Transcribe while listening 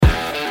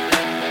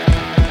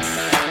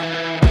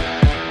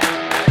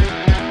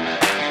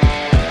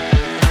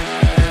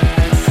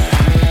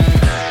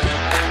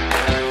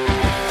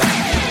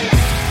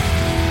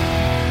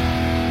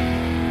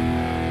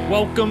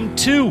Welcome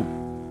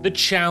to The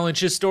Challenge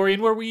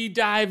Historian, where we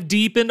dive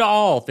deep into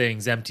all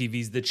things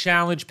MTV's The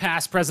Challenge,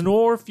 past, present,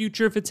 or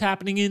future. If it's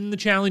happening in the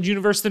Challenge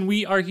universe, then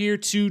we are here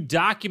to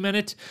document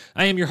it.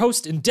 I am your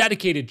host and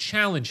dedicated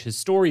Challenge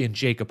historian,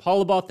 Jacob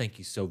Hollabaugh. Thank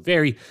you so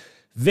very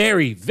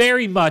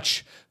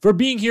much for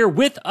being here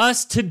with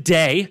us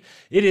today.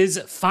 It is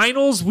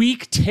finals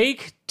week,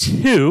 take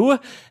 2,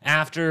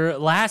 after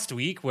last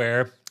week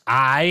where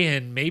I,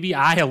 and maybe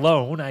I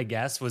alone, I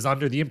guess, was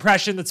under the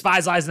impression that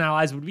Spies, Lies, and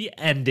Allies would be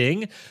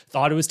ending.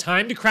 Thought it was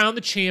time to crown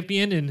the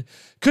champion, and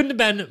couldn't have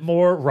been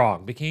more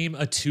wrong. Became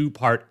a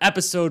 2-part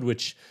episode,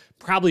 which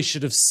probably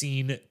should have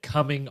seen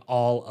coming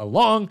all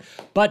along,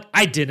 but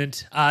I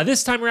didn't.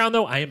 This time around,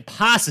 though, I am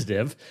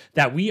positive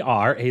that we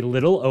are a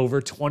little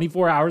over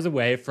 24 hours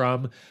away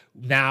from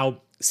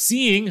now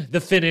seeing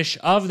the finish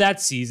of that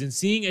season,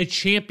 seeing a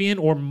champion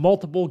or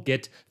multiple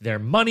get their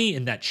money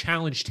in that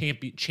challenge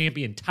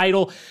champion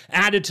title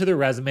added to their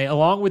resume.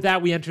 Along with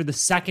that, we enter the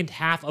second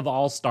half of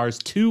All Stars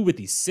 2 with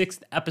the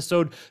 6th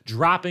episode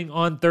dropping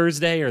on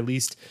Thursday, or at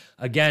least,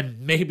 again,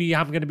 maybe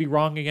I'm going to be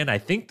wrong again. I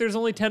think there's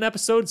only 10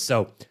 episodes,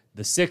 so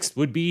the 6th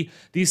would be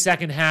the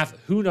second half.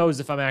 Who knows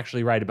if I'm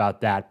actually right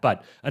about that,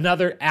 but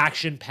another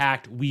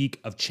action-packed week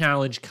of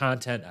challenge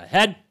content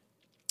ahead.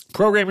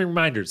 Programming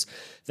reminders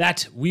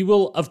that we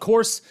will, of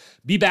course,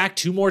 be back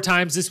 2 more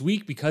times this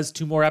week because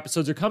 2 more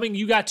episodes are coming.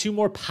 You got 2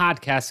 more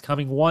podcasts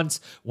coming, once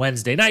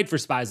Wednesday night for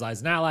Spies, Lies,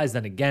 and Allies,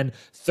 then again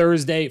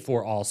Thursday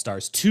for All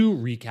Stars 2,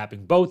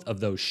 recapping both of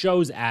those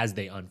shows as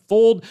they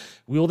unfold.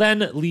 We will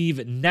then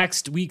leave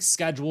next week's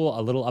schedule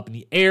a little up in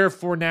the air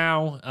for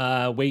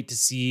now. Wait to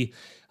see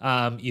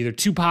either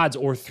 2 pods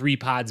or 3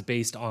 pods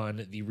based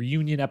on the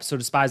reunion episode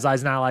of Spies,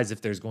 Lies, and Allies.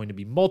 If there's going to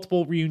be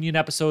multiple reunion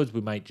episodes,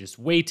 we might just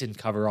wait and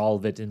cover all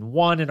of it in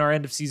one in our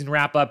end of season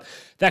wrap up.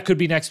 That could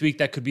be next week.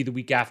 That could be the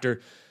week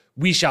after.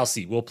 We shall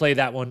see. We'll play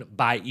that one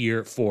by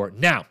ear for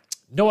now.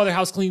 No other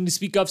house cleaning to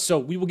speak of, so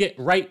we will get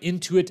right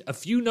into it. A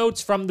few notes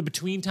from the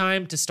between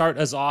time to start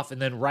us off, and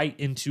then right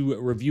into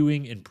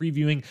reviewing and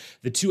previewing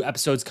the 2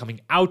 episodes coming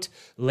out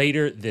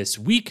later this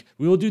week.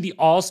 We will do the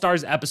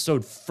All-Stars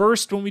episode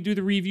first when we do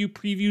the review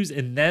previews,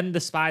 and then the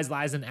Spies,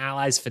 Lies, and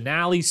Allies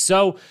finale.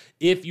 So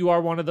if you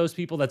are one of those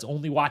people that's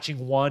only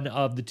watching one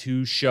of the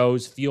 2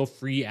 shows, feel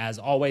free, as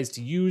always,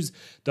 to use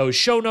those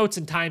show notes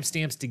and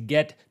timestamps to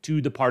get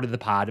to the part of the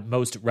pod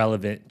most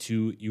relevant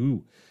to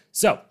you.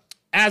 So,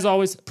 as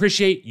always,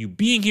 appreciate you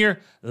being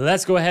here.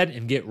 Let's go ahead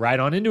and get right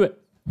on into it.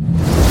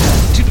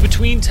 To the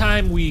between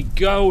time we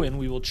go, and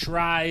we will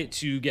try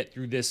to get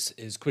through this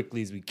as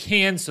quickly as we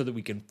can so that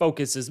we can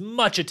focus as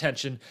much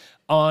attention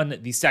on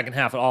the second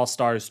half of All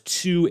Stars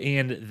 2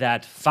 and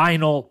that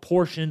final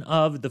portion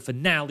of the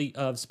finale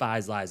of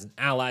Spies, Lies, and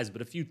Allies.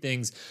 But a few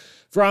things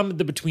from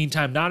the between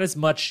time, not as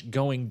much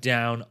going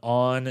down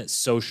on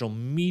social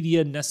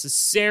media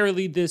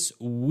necessarily this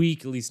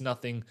week, at least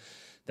nothing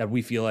that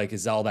we feel like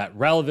is all that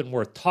relevant,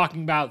 worth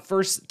talking about.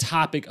 First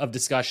topic of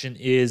discussion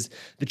is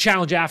the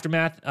challenge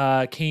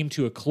aftermath came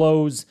to a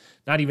close,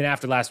 not even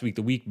after last week,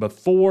 the week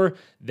before.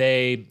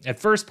 They at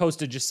first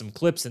posted just some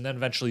clips and then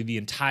eventually the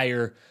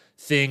entire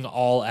thing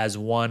all as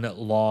one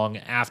long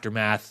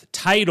aftermath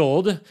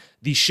titled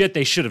The Shit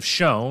They Should Have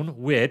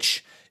Shown,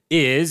 which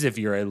is, if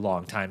you're a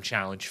longtime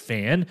challenge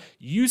fan,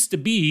 used to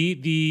be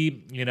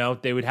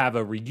they would have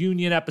a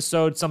reunion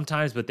episode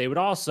sometimes, but they would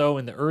also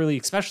in the early,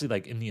 especially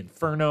like in the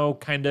Inferno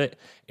kind of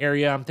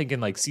area, I'm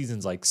thinking like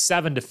seasons like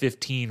 7 to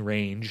 15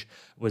 range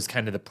was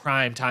kind of the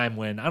prime time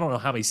when, I don't know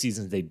how many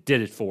seasons they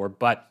did it for,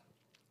 but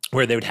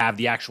where they would have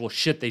the actual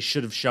shit they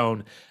should have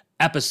shown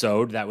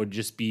episode that would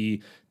just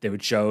be, they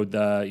would show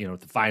the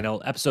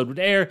final episode would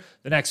air.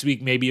 The next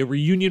week, maybe a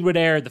reunion would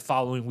air. The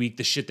following week,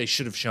 the shit they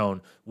should have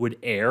shown would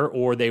air,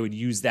 or they would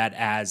use that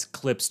as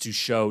clips to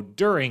show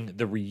during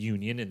the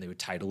reunion, and they would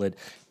title it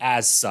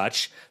as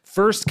such.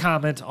 First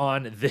comment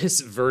on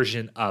this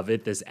version of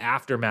it, this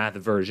Aftermath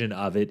version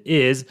of it,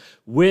 is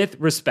with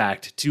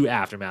respect to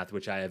Aftermath,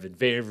 which I have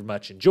very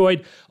much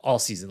enjoyed all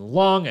season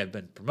long. I've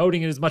been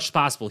promoting it as much as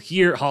possible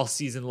here all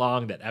season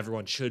long, that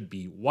everyone should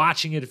be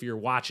watching it if you're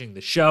watching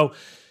the show.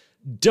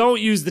 Don't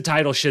use the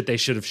title shit they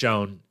should have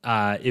shown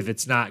if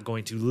it's not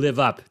going to live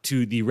up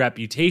to the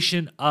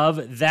reputation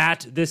of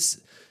that. This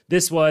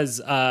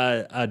was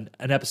an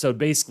episode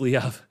basically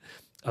of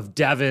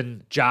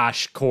Devin,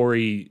 Josh,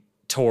 Corey,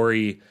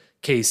 Tori,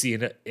 Casey,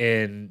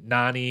 and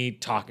Nani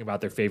talking about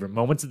their favorite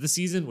moments of the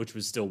season, which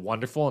was still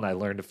wonderful, and I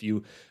learned a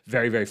few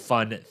very, very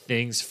fun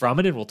things from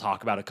it, and we'll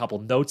talk about a couple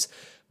notes.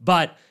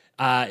 But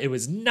it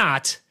was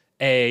not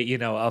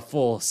a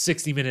full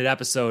 60-minute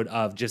episode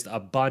of just a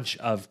bunch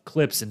of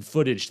clips and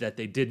footage that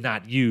they did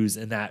not use,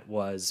 and that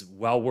was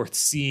well worth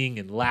seeing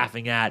and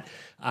laughing at.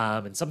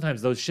 And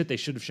sometimes those shit they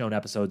should have shown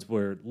episodes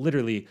were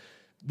literally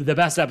the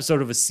best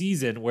episode of a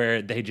season,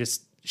 where they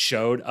just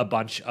showed a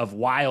bunch of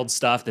wild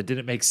stuff that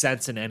didn't make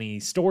sense in any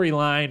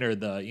storyline or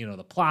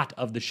the plot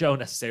of the show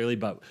necessarily,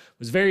 but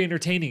was very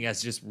entertaining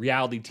as just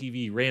reality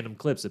TV random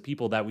clips of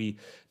people that we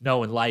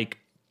know and like.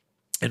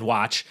 and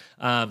watch.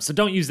 So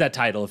don't use that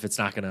title if it's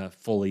not going to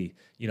fully,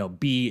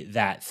 be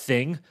that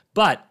thing.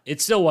 But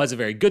it still was a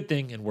very good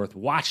thing and worth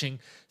watching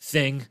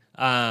thing.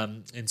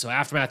 And so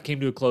Aftermath came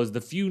to a close.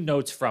 The few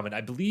notes from it,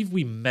 I believe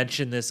we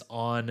mentioned this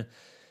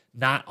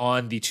not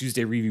on the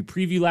Tuesday review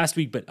preview last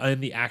week, but in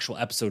the actual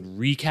episode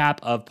recap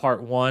of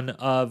part 1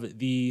 of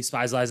the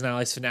Spies, Lies, and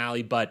Allies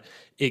finale. But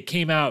it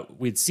came out,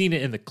 we'd seen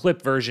it in the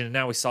clip version, and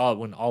now we saw it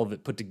when all of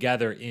it put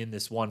together in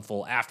this one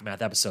full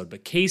Aftermath episode.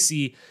 But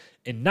Casey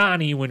and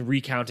Nani, when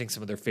recounting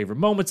some of their favorite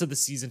moments of the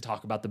season,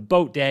 talk about the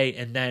boat day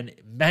and then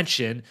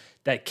mention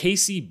that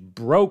Casey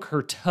broke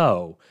her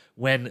toe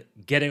when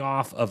getting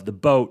off of the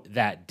boat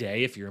that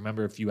day. If you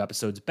remember a few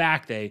episodes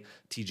back,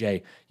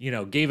 TJ,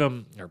 gave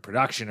him, or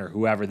production or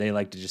whoever, they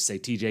like to just say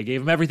TJ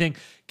gave him everything,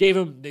 gave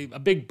him a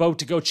big boat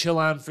to go chill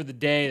on for the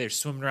day. They're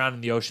swimming around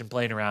in the ocean,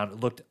 playing around.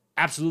 It looked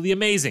absolutely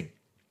amazing.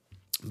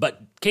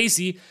 But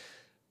Casey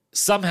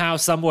somehow,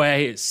 some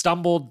way,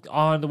 stumbled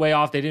on the way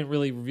off. They didn't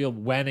really reveal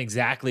when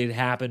exactly it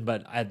happened,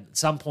 but at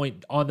some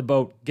point on the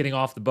boat, getting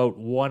off the boat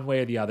one way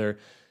or the other,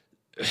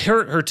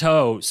 hurt her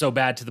toe so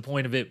bad to the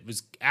point of it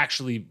was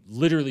actually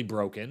literally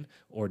broken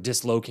or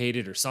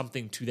dislocated or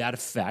something to that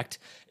effect,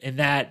 and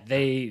that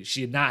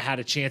she had not had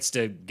a chance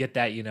to get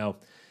that,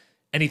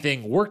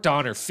 anything worked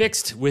on or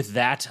fixed with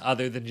that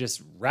other than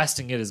just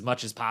resting it as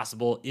much as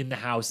possible in the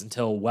house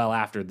until well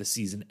after the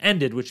season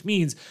ended, which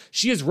means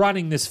she is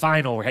running this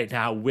final right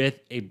now with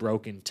a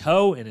broken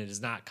toe, and it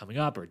is not coming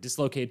up, or a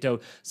dislocated toe,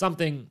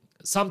 something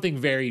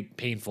very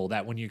painful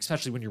that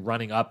especially when you're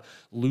running up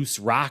loose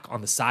rock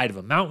on the side of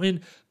a mountain,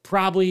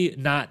 probably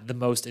not the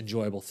most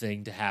enjoyable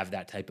thing to have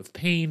that type of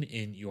pain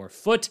in your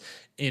foot.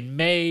 It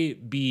may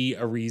be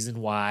a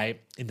reason why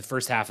in the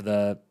first half of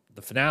the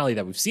finale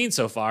that we've seen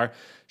so far,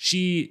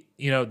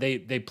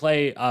 they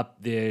play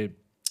up the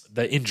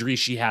injury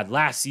she had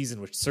last season,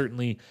 which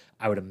certainly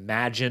I would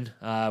imagine,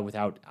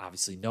 without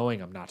obviously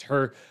knowing, I'm not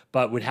her,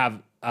 but would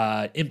have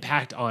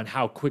impact on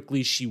how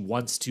quickly she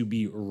wants to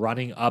be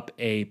running up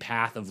a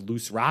path of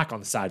loose rock on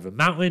the side of a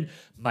mountain.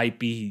 Might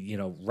be,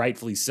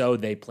 rightfully so.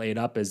 They play it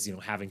up as,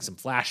 having some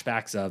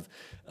flashbacks of,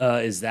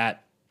 is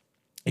that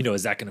going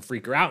to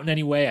freak her out in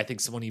any way? I think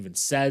someone even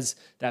says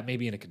that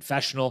maybe in a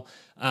confessional,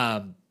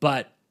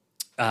 but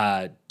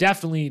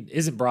definitely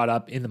isn't brought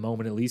up in the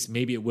moment, at least.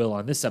 Maybe it will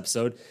on this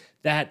episode,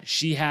 that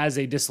she has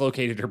a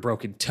dislocated or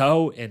broken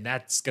toe, and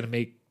that's going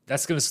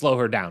to slow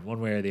her down one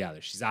way or the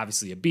other. She's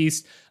obviously a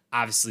beast,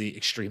 obviously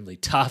extremely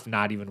tough,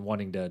 not even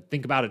wanting to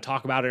think about it,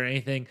 talk about it or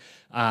anything,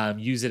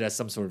 use it as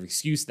some sort of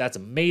excuse. That's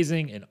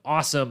amazing and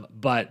awesome,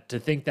 but to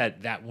think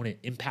that wouldn't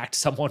impact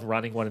someone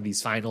running one of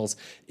these finals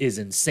is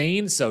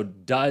insane. So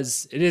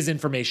it is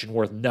information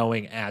worth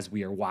knowing as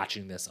we are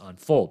watching this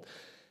unfold.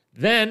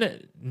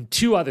 Then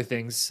 2 other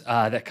things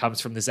that comes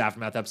from this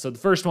Aftermath episode. The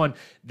first one,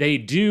 they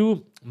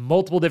do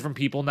multiple different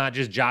people, not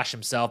just Josh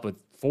himself, but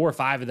 4 or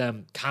 5 of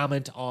them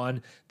comment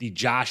on the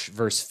Josh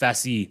versus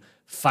Fessy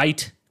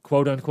fight,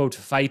 quote unquote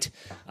fight,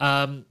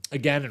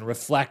 again, and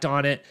reflect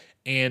on it.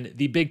 And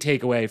the big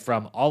takeaway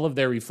from all of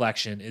their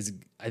reflection is,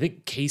 I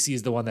think Casey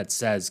is the one that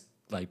says,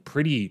 like,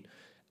 pretty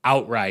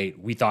outright,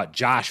 we thought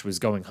Josh was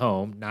going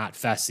home, not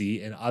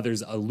Fessy, and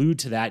others allude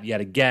to that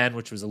yet again,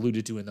 which was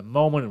alluded to in the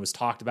moment and was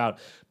talked about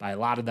by a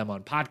lot of them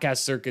on podcast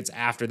circuits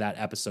after that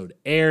episode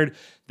aired,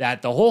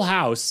 that the whole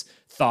house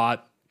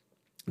thought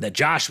that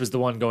Josh was the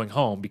one going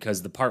home,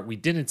 because the part we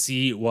didn't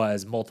see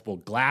was multiple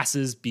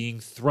glasses being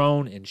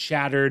thrown and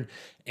shattered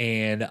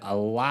and a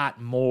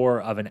lot more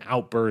of an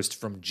outburst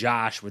from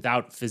Josh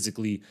without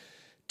physically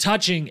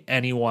touching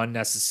anyone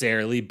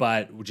necessarily,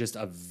 but just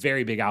a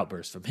very big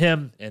outburst from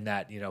him. And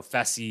that,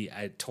 Fessy,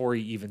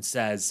 Tori even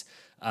says,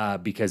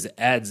 because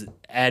Ed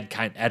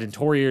and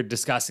Tori are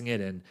discussing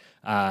it, and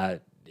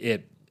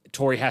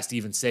Tori has to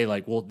even say,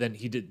 like, well, then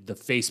he did the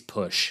face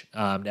push.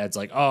 Ed's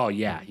like, oh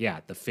yeah,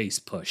 the face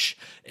push.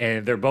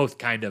 And they're both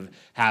kind of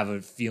have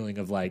a feeling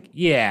of like,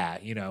 yeah,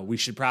 we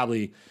should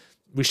probably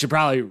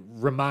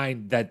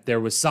remind that there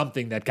was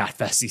something that got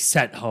Fessy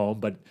sent home,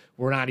 but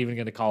we're not even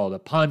going to call it a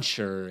punch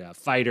or a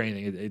fight or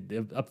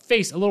anything. A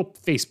little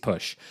face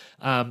push.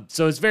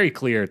 So it's very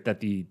clear that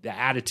the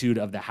attitude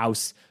of the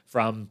house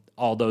from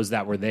all those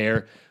that were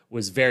there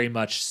was very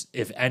much,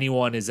 if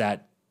anyone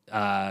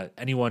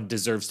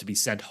deserves to be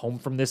sent home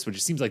from this, which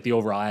it seems like the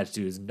overall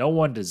attitude is no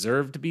one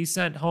deserved to be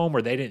sent home,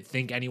 or they didn't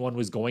think anyone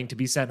was going to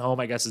be sent home,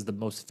 I guess is the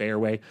most fair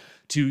way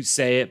to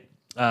say it.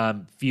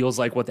 Feels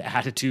like what the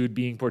attitude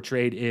being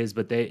portrayed is,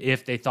 but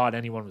if they thought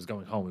anyone was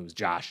going home, it was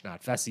Josh,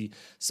 not Fessy.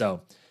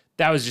 So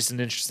that was just an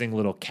interesting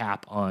little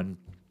cap on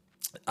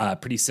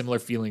pretty similar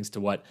feelings to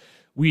what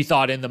we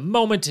thought in the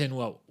moment and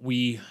what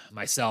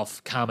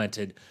myself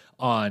commented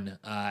on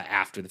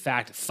after the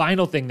fact.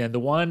 Final thing then, the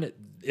one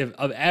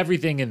of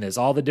everything in this,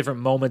 all the different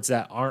moments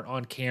that aren't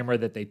on camera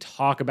that they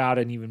talk about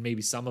and even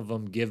maybe some of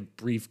them give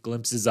brief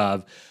glimpses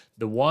of,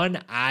 the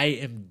one I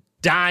am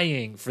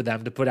dying for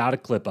them to put out a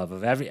clip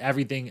of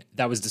everything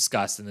that was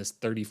discussed in this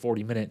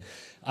 30-40 minute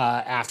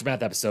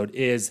Aftermath episode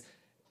is,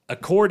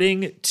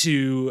 according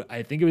to,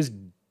 I think it was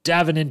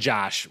Devin and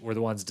Josh were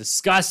the ones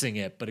discussing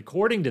it, but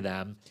according to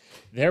them,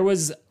 there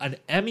was an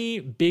Emmy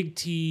Big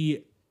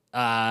T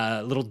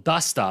little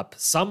dust up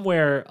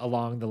somewhere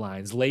along the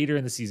lines later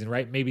in the season,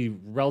 right? Maybe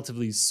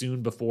relatively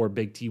soon before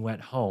Big T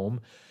went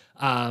home,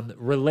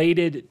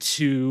 related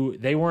to,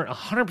 they weren't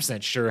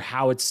 100% sure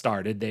how it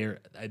started.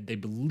 They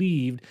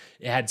believed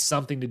it had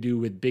something to do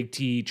with Big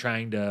T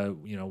trying to,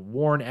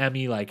 warn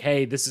Emmy like,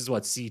 hey, this is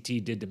what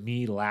CT did to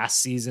me last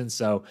season.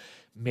 So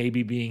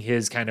maybe being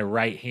his kind of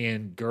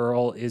right-hand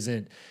girl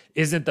isn't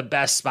the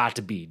best spot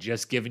to be.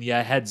 Just giving you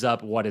a heads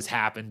up what has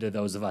happened to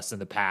those of us in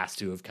the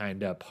past who have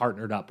kind of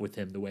partnered up with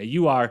him the way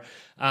you are.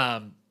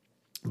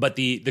 But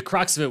the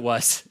crux of it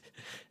was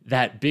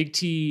that Big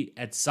T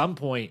at some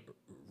point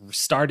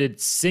started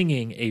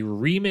singing a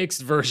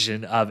remixed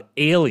version of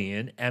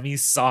Alien,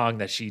 Emmy's song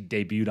that she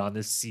debuted on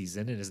this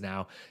season and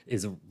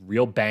is a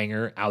real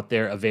banger out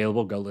there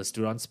available. Go listen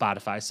to it on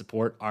Spotify,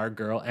 support our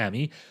girl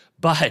Emmy.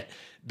 But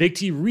Big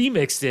T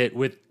remixed it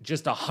with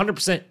just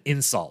 100%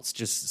 insults,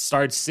 just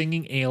started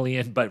singing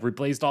Alien, but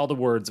replaced all the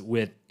words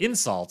with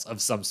insults of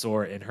some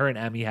sort. And her and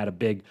Emmy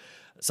had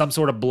some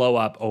sort of blow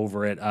up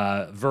over it,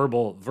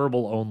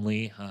 verbal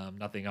only.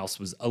 Nothing else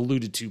was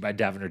alluded to by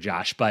Devin or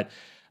Josh, but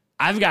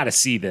I've got to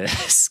see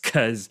this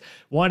because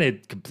one,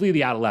 it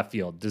completely out of left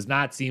field. Does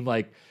not seem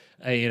like,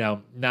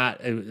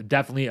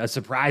 definitely a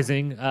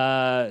surprising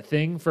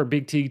thing for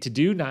Big T to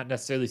do. Not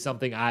necessarily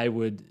something I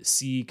would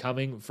see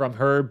coming from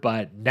her,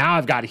 but now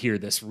I've got to hear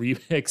this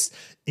remix,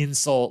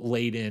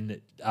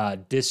 insult-laden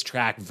diss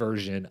track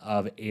version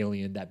of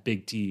Alien that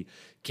Big T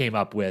came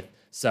up with.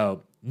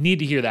 So need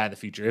to hear that in the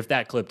future if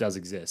that clip does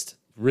exist.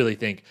 Really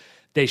think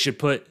they should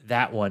put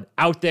that one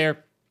out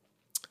there.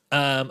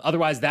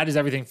 Otherwise, that is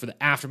everything for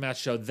the Aftermath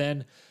show.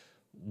 Then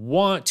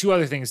two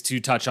other things to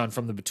touch on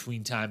from the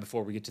between time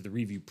before we get to the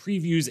review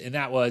previews, and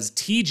that was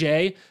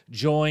TJ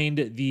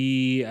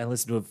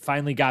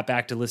finally got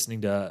back to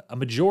listening to a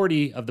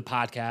majority of the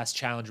podcast,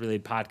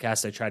 challenge-related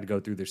podcasts I tried to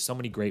go through. There's so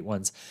many great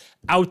ones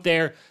out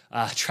there.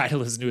 Try to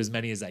listen to as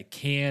many as I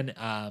can,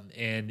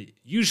 and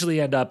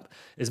usually end up,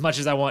 as much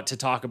as I want to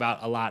talk about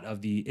a lot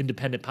of the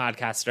independent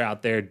podcasts that are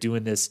out there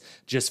doing this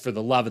just for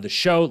the love of the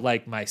show,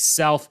 like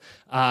myself,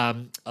 a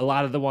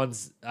lot of the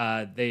ones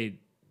that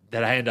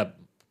I end up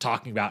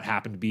talking about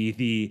happen to be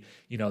the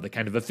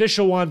kind of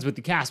official ones with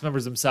the cast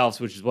members themselves,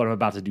 which is what I'm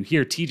about to do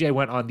here. TJ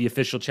went on the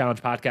official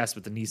challenge podcast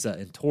with Anissa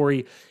and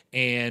Tori,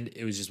 and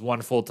it was just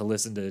wonderful to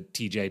listen to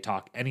TJ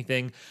talk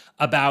anything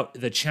about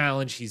the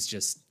challenge. He's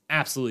just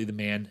absolutely the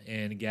man.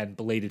 And again,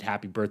 belated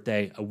happy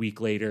birthday a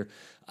week later.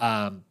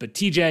 But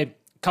TJ, a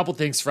couple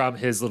things from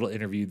his little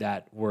interview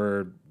that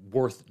were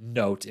worth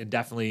note and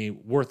definitely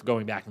worth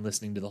going back and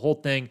listening to the whole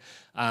thing.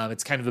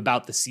 It's kind of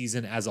about the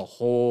season as a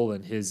whole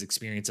and his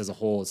experience as a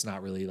whole. It's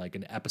not really like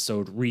an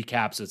episode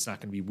recap, so it's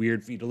not going to be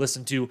weird for you to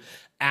listen to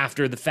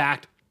after the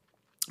fact.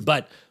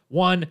 But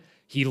one,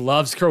 he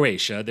loves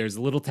Croatia. There's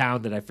a little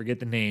town that I forget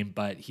the name,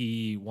 but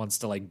he wants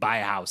to buy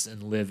a house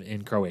and live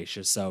in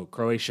Croatia. So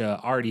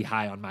Croatia already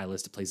high on my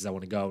list of places I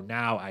want to go.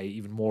 Now I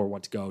even more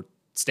want to go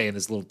stay in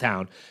this little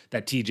town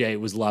that TJ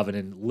was loving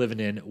and living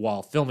in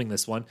while filming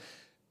this one.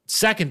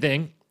 Second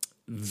thing,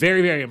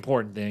 very, very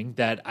important thing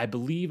that I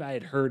believe I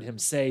had heard him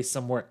say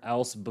somewhere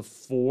else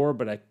before,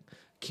 but I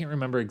can't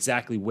remember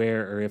exactly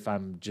where or if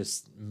I'm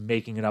just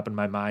making it up in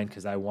my mind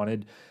because I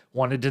wanted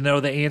to know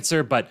the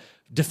answer. But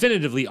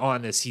definitively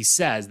on this, he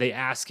says, they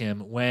ask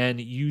him, when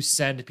you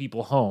send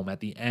people home at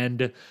the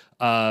end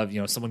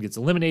of, someone gets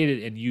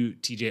eliminated, and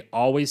TJ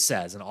always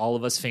says, and all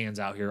of us fans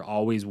out here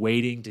always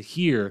waiting to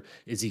hear,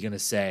 is he going to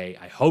say,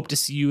 I hope to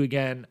see you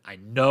again, I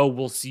know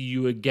we'll see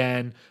you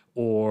again,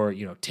 or,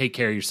 take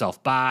care of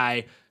yourself,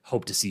 bye,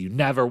 hope to see you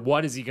never?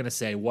 What is he going to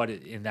say?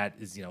 And that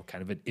is,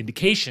 kind of an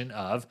indication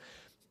of,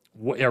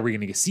 are we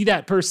going to see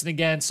that person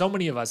again? So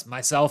many of us,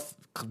 myself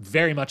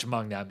very much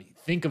among them,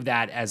 think of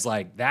that as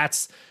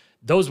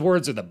those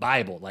words are the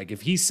Bible.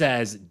 If he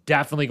says,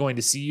 definitely going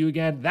to see you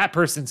again, that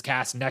person's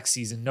cast next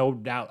season, no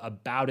doubt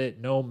about it,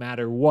 no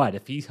matter what.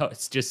 If he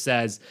just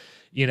says,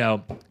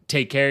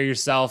 take care of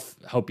yourself,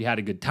 hope you had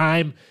a good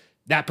time,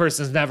 that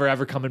person's never,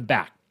 ever coming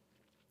back.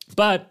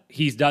 But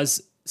he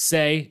does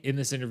say in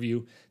this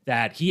interview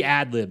that he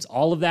ad-libs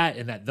all of that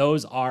and that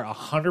those are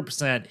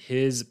 100%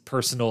 his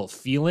personal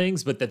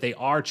feelings, but that they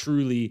are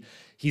truly,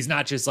 he's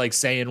not just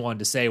saying one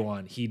to say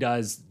one.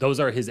 Those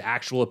are his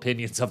actual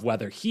opinions of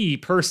whether he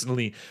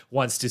personally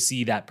wants to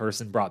see that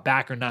person brought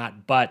back or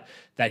not, but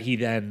that he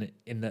then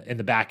in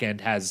the back end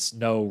has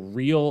no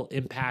real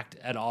impact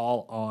at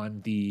all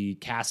on the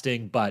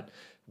casting. But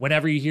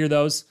whenever you hear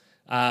those,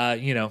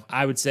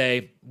 I would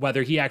say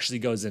whether he actually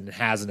goes in and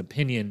has an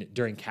opinion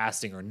during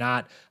casting or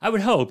not, I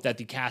would hope that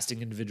the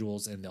casting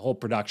individuals and the whole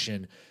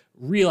production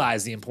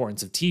realize the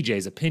importance of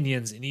TJ's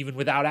opinions, and even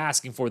without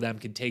asking for them,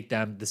 can take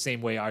them the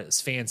same way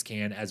as fans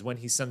can, as when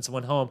he sends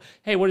someone home,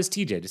 hey, what is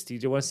TJ? Does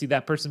TJ want to see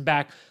that person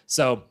back?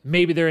 So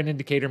maybe they're an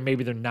indicator,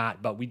 maybe they're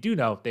not, but we do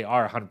know they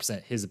are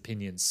 100% his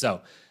opinions.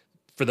 So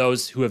for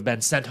those who have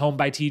been sent home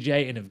by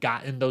TJ and have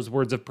gotten those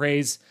words of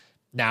praise,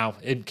 Now,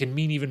 it can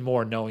mean even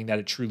more knowing that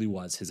it truly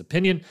was his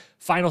opinion.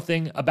 Final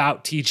thing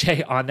about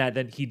TJ on that,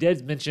 then he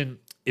did mention,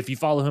 if you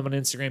follow him on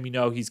Instagram, you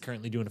know he's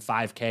currently doing a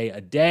 5K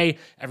a day,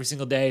 every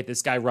single day.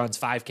 This guy runs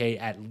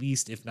 5K at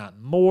least, if not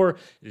more.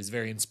 It is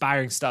very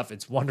inspiring stuff.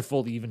 It's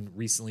wonderful. He even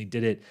recently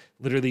did it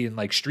literally in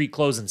like street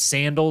clothes and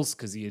sandals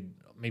because he had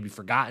maybe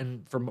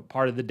forgotten for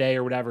part of the day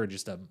or whatever.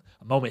 Just a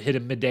moment hit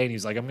him midday and he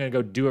was like, I'm going to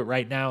go do it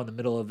right now in the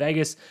middle of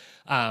Vegas.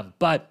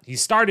 But he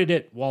started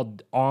it while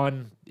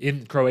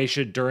in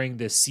Croatia during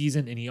this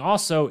season. And he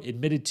also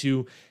admitted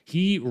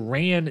he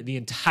ran the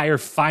entire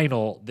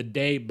final the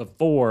day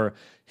before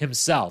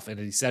himself. And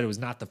he said it was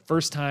not the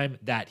first time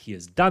that he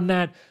has done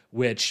that,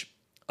 which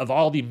of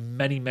all the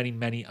many, many,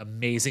 many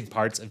amazing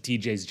parts of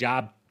TJ's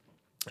job,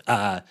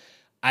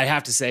 I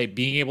have to say,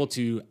 being able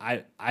to,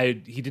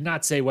 he did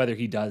not say whether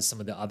he does some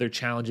of the other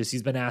challenges.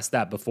 He's been asked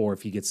that before,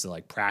 if he gets to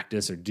like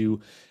practice or do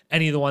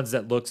any of the ones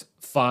that looks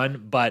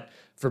fun. But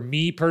for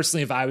me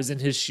personally, if I was in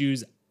his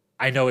shoes,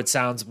 I know it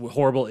sounds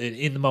horrible.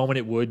 In the moment,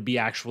 it would be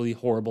actually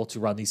horrible to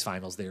run these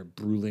finals. They're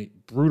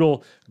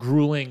brutal,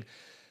 grueling,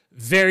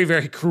 very,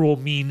 very cruel,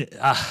 mean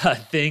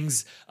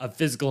things of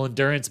physical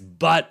endurance.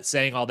 But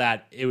saying all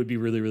that, it would be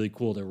really, really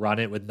cool to run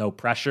it with no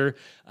pressure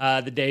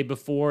the day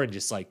before and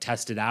just like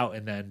test it out.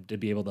 And then to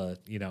be able to,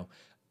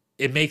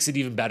 it makes it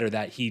even better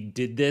that he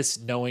did this,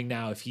 knowing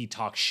now if he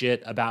talks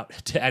shit about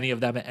to any of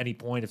them at any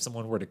point, if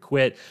someone were to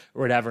quit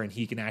or whatever, and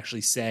he can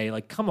actually say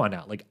like, come on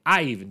now, like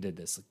I even did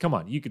this. Like, come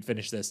on, you could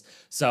finish this.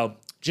 So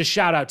just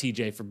shout out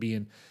TJ for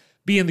being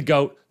the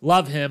GOAT.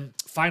 Love him.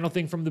 Final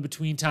thing from the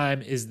between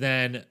time is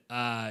then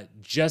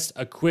just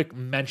a quick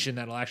mention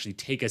that'll actually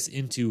take us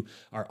into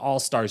our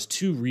All-Stars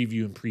 2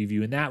 review and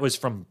preview. And that was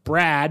from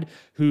Brad,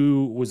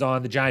 who was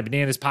on the Giant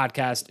Bananas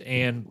podcast,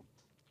 and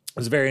it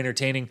was a very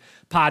entertaining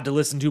pod to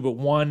listen to. But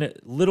one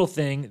little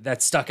thing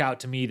that stuck out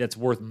to me that's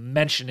worth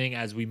mentioning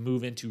as we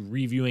move into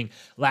reviewing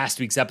last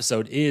week's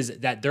episode is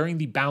that during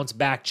the Bounce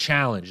Back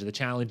Challenge, the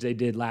challenge they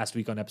did last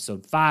week on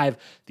episode 5,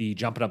 the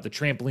jumping up the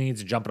trampolines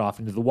and jumping off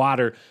into the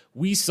water,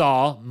 we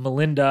saw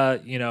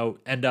Melinda,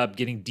 end up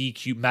getting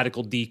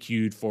medical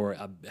DQ'd for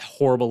a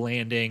horrible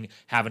landing,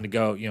 having to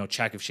go,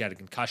 check if she had a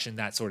concussion,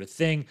 that sort of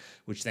thing,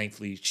 which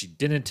thankfully she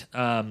didn't.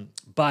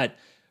 But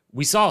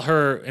we saw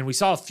her and we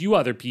saw a few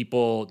other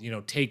people,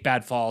 take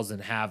bad falls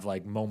and have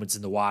like moments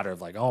in the water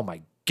of like, oh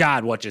my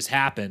God, what just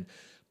happened?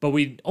 But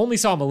we only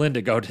saw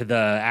Melinda go to the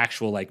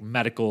actual like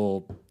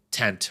medical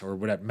tent or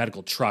whatever,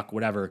 medical truck,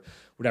 whatever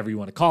you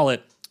want to call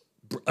it.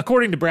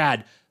 According to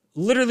Brad,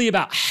 literally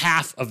about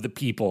half of the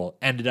people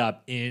ended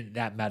up in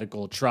that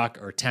medical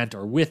truck or tent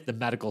or with the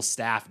medical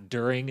staff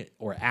during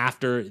or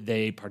after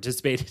they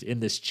participated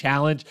in this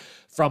challenge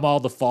from all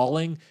the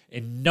falling.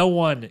 And no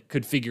one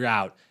could figure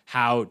out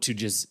how to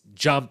just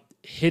jump,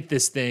 hit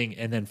this thing,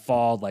 and then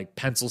fall like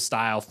pencil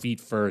style, feet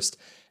first.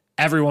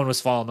 Everyone was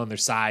falling on their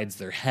sides,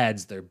 their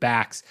heads, their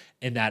backs,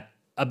 and that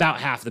about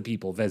half the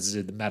people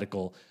visited the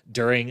medical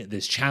during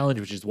this challenge,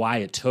 which is why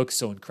it took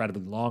so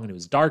incredibly long and it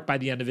was dark by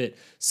the end of it.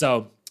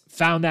 So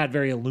found that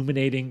very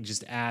illuminating,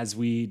 just as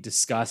we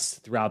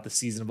discussed throughout the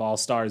season of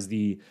All-Stars,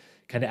 the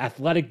kind of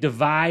athletic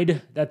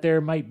divide that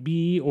there might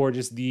be, or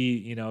just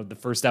the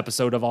first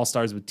episode of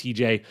All-Stars with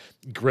TJ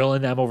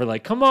grilling them over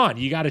like, come on,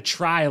 you got to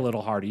try a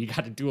little harder. You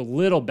got to do a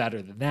little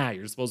better than that.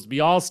 You're supposed to be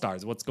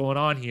All-Stars. What's going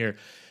on here?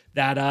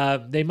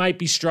 That they might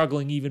be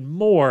struggling even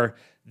more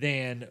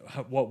than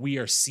what we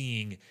are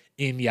seeing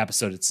in the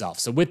episode itself.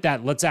 So with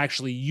that, let's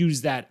actually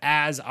use that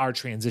as our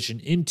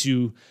transition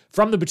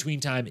from the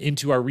between time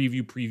into our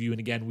review preview. And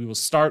again, we will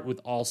start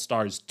with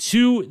All-Stars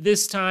 2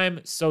 this time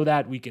so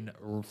that we can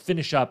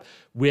finish up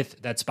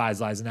with that Spies,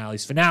 Lies, and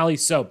Alleys finale.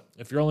 So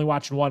if you're only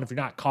watching one, if you're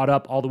not caught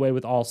up all the way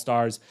with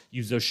All-Stars,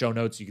 use those show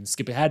notes. You can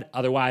skip ahead.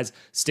 Otherwise,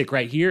 stick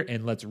right here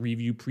and let's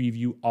review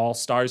preview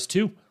All-Stars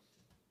 2.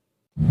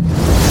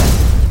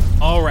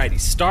 Alrighty,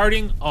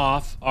 starting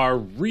off our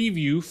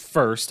review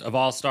first of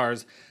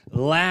All-Stars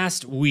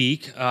last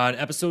week on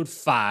episode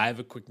 5,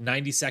 a quick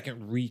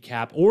 90-second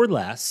recap or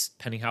less,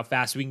 depending how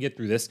fast we can get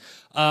through this,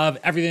 of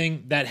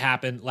everything that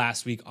happened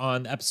last week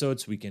on the episode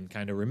so we can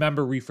kind of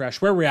remember,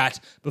 refresh where we're at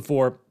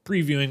before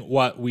previewing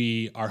what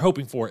we are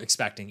hoping for,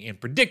 expecting,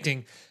 and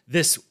predicting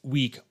this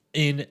week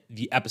in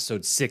the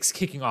episode 6,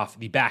 kicking off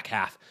the back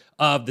half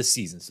of the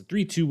season. So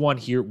 3, 2, 1,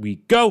 here we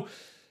go.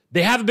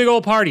 They have a big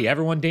old party.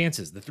 Everyone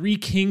dances. The Three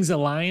Kings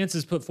Alliance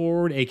is put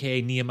forward,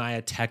 a.k.a.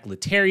 Nehemiah Tech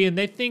Letarian.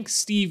 They think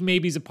Steve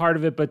maybe's a part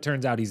of it, but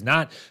turns out he's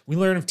not. We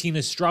learn of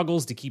Tina's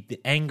struggles to keep the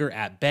anger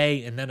at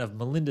bay, and then of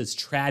Melinda's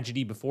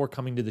tragedy before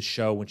coming to the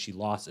show when she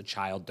lost a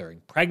child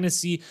during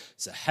pregnancy.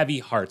 So heavy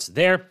hearts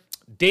there.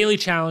 Daily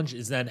challenge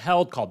is then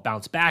held called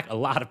Bounce Back. A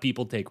lot of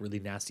people take really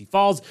nasty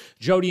falls.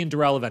 Jody and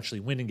Darrell eventually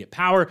win and get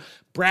power.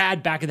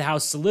 Brad, back at the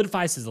house,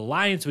 solidifies his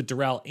alliance with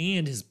Darrell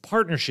and his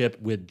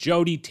partnership with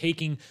Jody,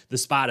 taking the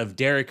spot of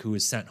Derek, who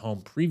was sent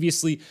home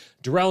previously.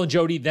 Darrell and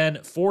Jody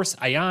then force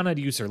Ayanna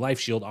to use her life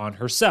shield on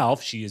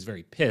herself. She is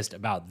very pissed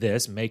about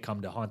this, may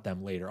come to haunt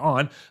them later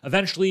on.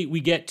 Eventually,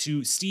 we get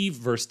to Steve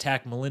versus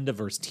Tech, Melinda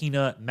versus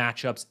Tina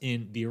matchups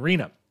in the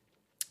arena.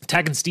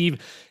 Tech and Steve,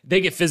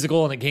 they get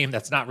physical in a game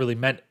that's not really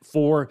meant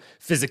for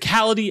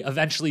physicality.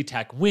 Eventually,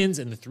 Tech wins,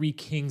 and the Three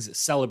Kings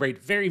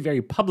celebrate very,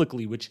 very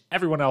publicly, which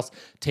everyone else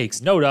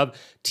takes note of.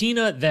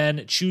 Tina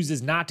then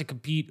chooses not to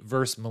compete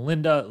versus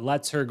Melinda,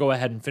 lets her go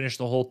ahead and finish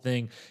the whole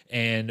thing,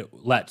 and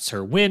lets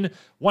her win,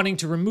 wanting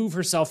to remove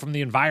herself from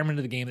the environment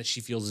of the game that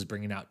she feels is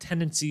bringing out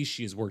tendencies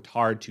she has worked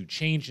hard to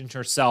change into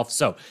herself.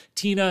 So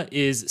Tina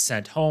is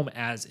sent home,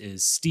 as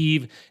is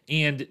Steve,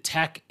 and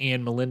Tech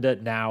and Melinda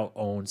now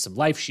own some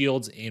life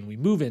shields, and we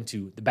move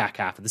into the back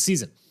half of the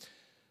season.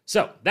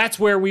 So that's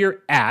where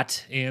we're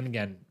at. And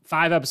again,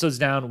 5 episodes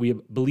down, we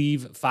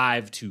believe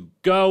 5 to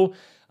go.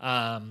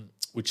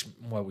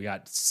 We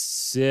got,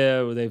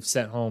 so they've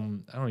sent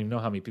home, I don't even know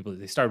how many people,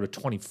 they started with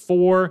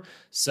 24.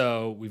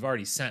 So we've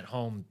already sent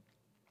home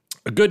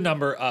a good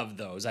number of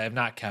those. I have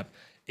not kept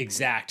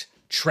exact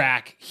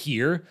track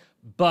here,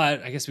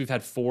 but I guess we've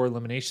had 4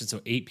 eliminations.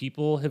 So 8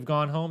 people have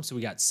gone home. So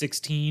we got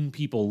 16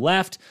 people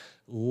left.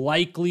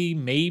 Likely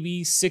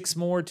maybe 6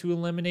 more to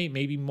eliminate,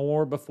 maybe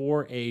more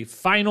before a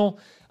final.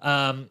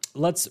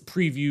 Let's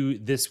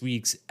preview this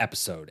week's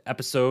episode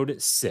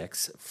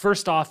 6.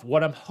 First off,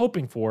 what I'm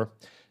hoping for,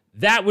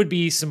 that would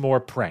be some more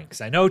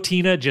pranks. I know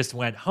Tina just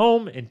went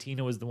home, and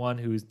Tina was the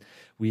one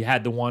we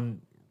had the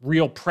one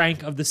real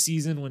prank of the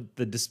season with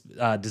the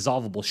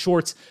dissolvable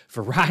shorts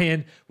for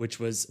Ryan, which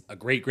was a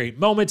great, great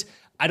moment.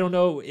 I don't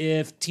know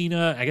if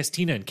Tina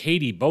and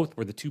Katie both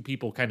were the 2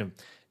 people kind of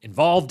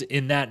involved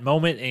in that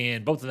moment,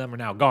 and both of them are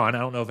now gone. I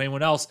don't know if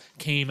anyone else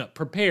came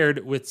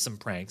prepared with some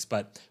pranks,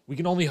 but we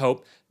can only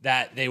hope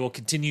that they will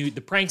continue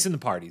the pranks and the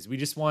parties. We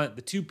just want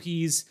the 2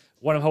 Ps.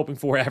 What I'm hoping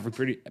for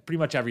pretty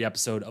much every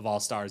episode of All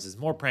Stars is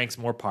more pranks,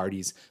 more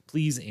parties.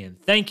 Please and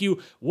thank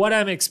you. What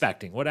I'm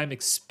expecting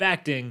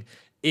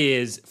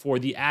is for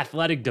the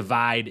athletic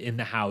divide in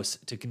the house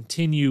to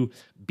continue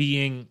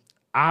being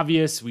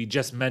obvious. We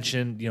just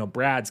mentioned,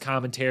 Brad's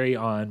commentary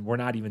on we're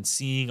not even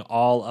seeing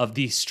all of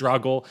the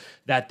struggle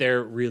that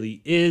there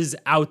really is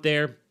out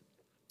there.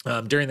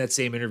 During that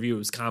same interview, it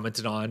was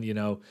commented on,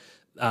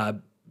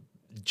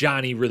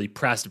 Johnny really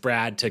pressed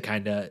Brad to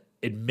kind of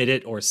admit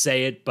it or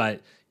say it,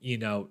 but,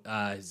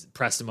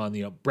 pressed him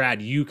on,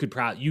 Brad, you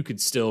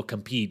could still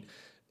compete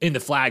in the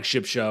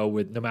flagship show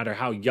with no matter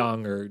how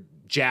young or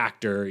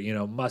jacked or,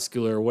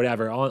 muscular or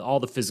whatever, all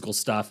the physical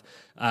stuff,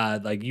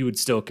 like you would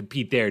still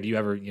compete there. Do you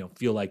ever,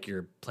 feel like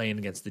you're playing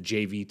against the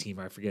JV team?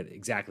 I forget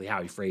exactly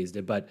how he phrased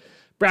it, but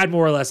Brad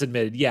more or less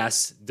admitted,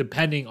 yes,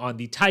 depending on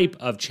the type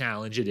of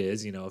challenge it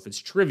is, if it's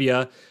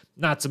trivia,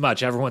 not so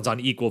much. Everyone's on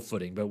equal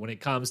footing. But when it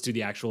comes to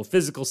the actual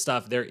physical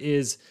stuff, there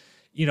is,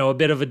 a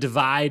bit of a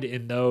divide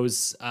in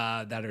those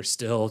that are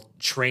still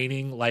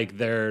training like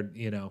they're,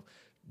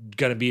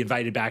 going to be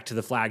invited back to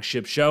the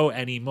flagship show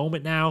any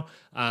moment now,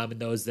 and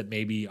those that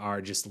maybe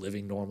are just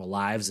living normal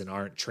lives and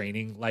aren't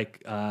training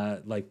like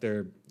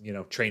they're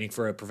training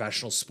for a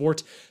professional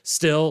sport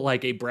still,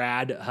 like a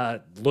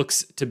Brad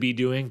looks to be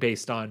doing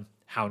based on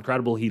how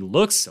incredible he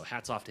looks. So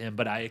hats off to him.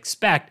 But I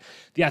expect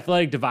the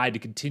athletic divide to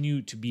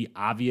continue to be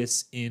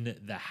obvious in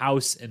the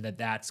house, and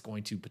that's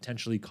going to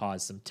potentially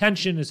cause some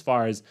tension as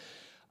far as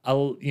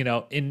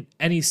in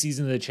any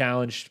season of the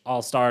challenge,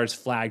 All Stars,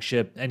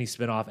 flagship, any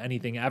spinoff,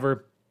 anything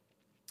ever.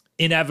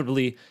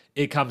 Inevitably,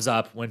 it comes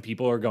up when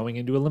people are going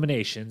into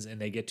eliminations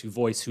and they get to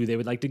voice who they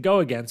would like to go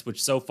against,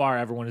 which so far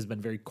everyone has been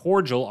very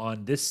cordial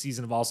on this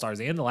season of All Stars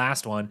and the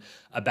last one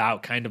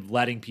about kind of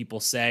letting people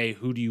say,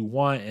 who do you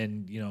want?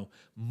 And,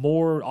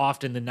 more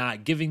often than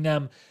not giving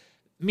them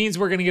means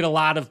we're going to get a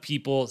lot of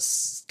people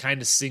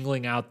kind of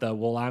singling out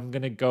I'm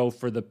going to go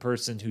for the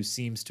person who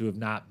seems to have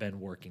not been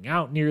working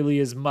out nearly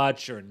as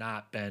much or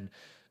not been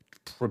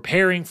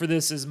preparing for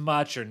this as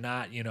much or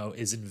not,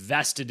 is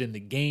invested in the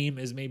game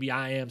as maybe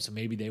I am. So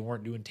maybe they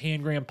weren't doing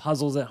tangram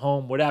puzzles at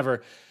home,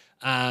 whatever.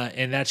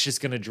 And that's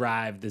just going to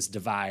drive this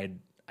divide,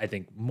 I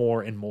think,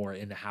 more and more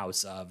in the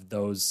house of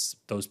those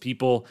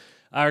people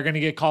are going to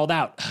get called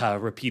out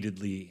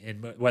repeatedly.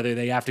 And whether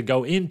they have to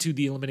go into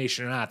the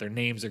elimination or not, their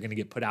names are going to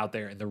get put out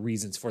there, and the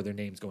reasons for their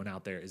names going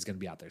out there is going to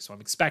be out there. So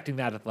I'm expecting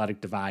that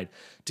athletic divide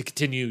to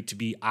continue to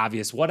be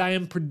obvious. What I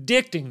am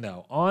predicting,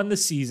 though, on the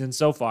season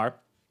so far,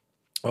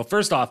 well,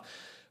 first off,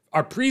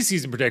 our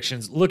preseason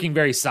predictions looking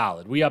very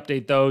solid. We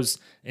update those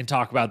and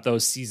talk about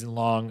those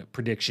season-long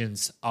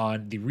predictions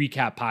on the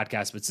recap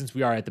podcast. But since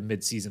we are at the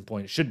mid-season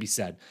point, it should be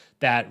said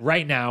that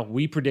right now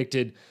we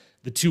predicted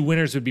the 2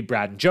 winners would be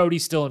Brad and Jody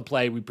still in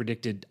play. We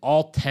predicted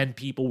all 10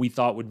 people we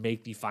thought would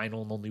make the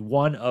final, and only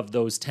one of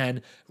those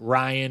 10,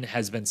 Ryan,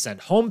 has been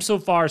sent home so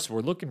far. So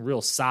we're looking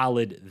real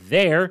solid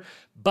there.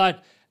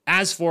 But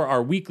as for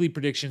our weekly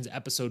predictions,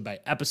 episode by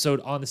episode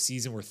on the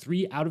season, we're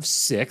 3 out of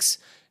 6.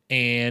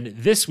 And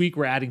this week,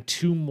 we're adding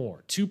 2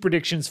 more. 2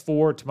 predictions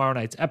for tomorrow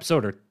night's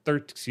episode, or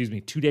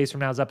 2 days from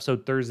now's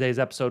episode, Thursday's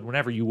episode,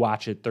 whenever you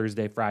watch it,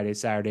 Thursday, Friday,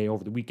 Saturday,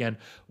 over the weekend,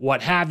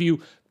 what have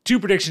you. 2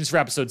 predictions for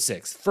episode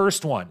 6.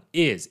 First one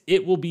is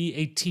it will be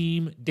a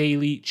team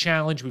daily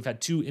challenge. We've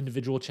had 2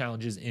 individual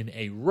challenges in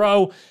a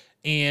row.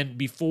 And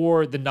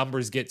before the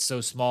numbers get so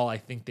small, I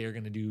think they're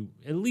going to do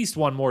at least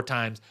one more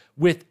time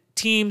with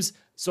teams.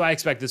 So I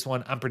expect this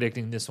one, I'm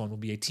predicting this one will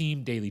be a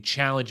team daily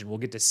challenge, and we'll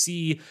get to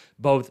see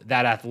both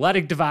that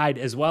athletic divide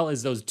as well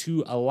as those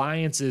two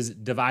alliances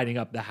dividing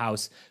up the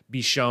house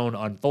be shown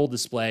on full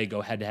display,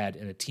 go head-to-head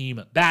in a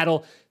team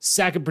battle.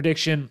 Second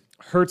prediction,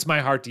 hurts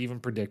my heart to even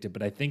predict it,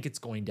 but I think it's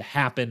going to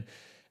happen.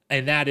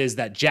 And that is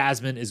that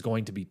Jasmine is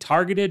going to be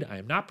targeted. I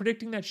am not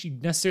predicting that she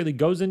necessarily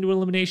goes into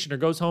elimination or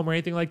goes home or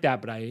anything like that,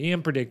 but I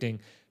am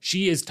predicting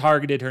she is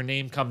targeted. Her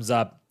name comes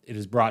up. It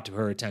is brought to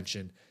her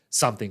attention.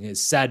 Something is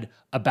said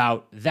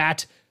about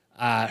that.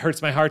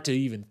 Hurts my heart to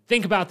even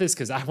think about this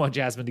because I want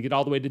Jasmine to get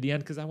all the way to the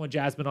end because I want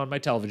Jasmine on my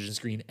television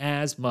screen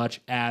as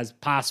much as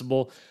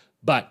possible.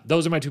 But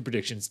those are my two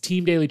predictions.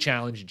 Team Daily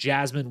Challenge,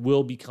 Jasmine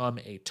will become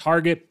a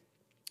target.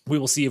 We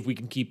will see if we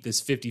can keep this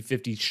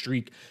 50-50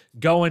 streak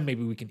going.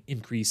 Maybe we can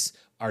increase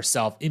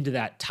ourselves into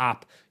that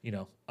top,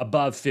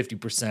 above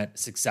 50%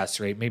 success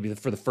rate. Maybe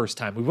for the first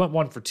time. We went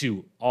 1 for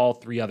 2 all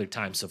 3 other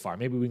times so far.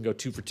 Maybe we can go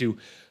 2 for 2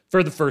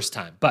 for the first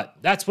time. But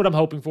that's what I'm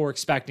hoping for,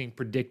 expecting,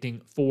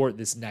 predicting for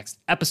this next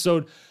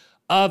episode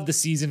of the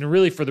season, and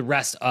really for the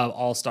rest of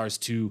All Stars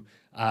 2,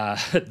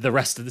 the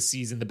rest of the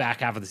season, the back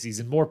half of the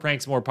season. More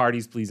pranks, more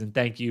parties, please, and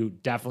thank you.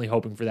 Definitely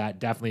hoping for that.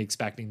 Definitely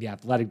expecting the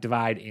athletic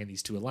divide and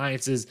these two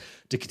alliances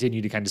to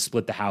continue to kind of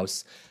split the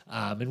house.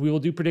 And we will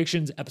do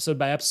predictions episode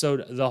by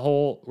episode the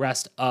whole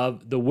rest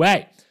of the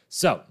way.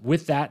 So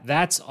with that,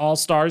 that's All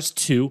Stars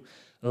 2.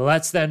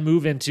 Let's then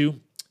move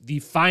into the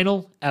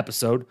final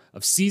episode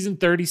of season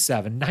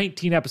 37,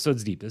 19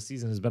 episodes deep. This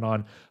season has been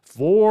on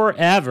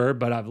forever,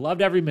 but I've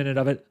loved every minute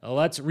of it.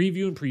 Let's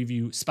review and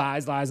preview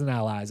Spies, Lies, and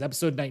Allies,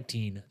 episode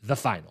 19, the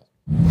final.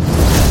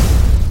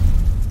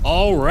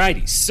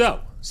 Alrighty,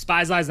 so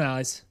Spies, Lies, and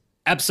Allies,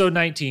 episode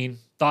 19.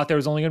 Thought there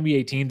was only going to be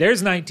 18.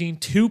 There's 19,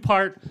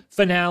 2-part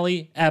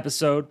finale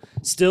episode.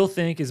 Still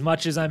think, as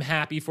much as I'm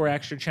happy for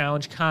extra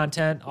challenge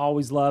content,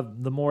 always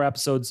love the more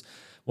episodes.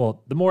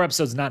 Well, the more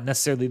episodes, not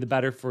necessarily the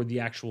better for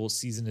the actual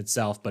season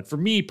itself, but for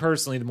me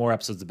personally, the more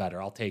episodes, the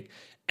better. I'll take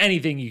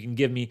anything you can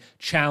give me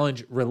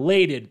challenge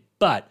related,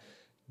 but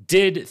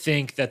did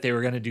think that they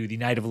were going to do the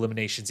night of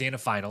eliminations and a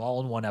final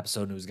all in one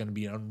episode, and it was going to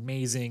be an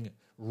amazing,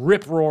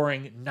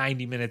 rip-roaring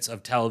 90 minutes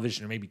of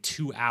television, or maybe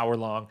 2-hour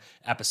long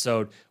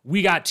episode.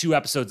 We got 2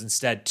 episodes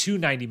instead, 2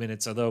 90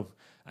 minutes, although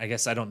I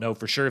guess I don't know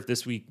for sure if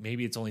this week,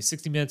 maybe it's only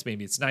 60 minutes,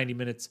 maybe it's 90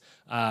 minutes.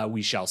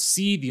 We shall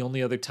see. The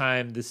only other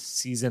time this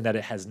season that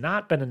it has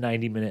not been a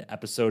 90-minute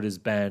episode has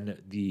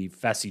been the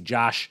Fessy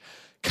Josh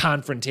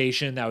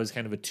confrontation. That was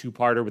kind of a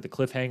 2-parter with a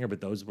cliffhanger, but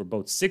those were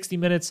both 60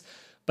 minutes.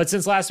 But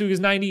since last week was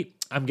 90,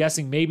 I'm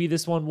guessing maybe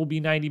this one will be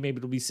 90, maybe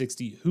it'll be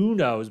 60. Who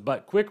knows?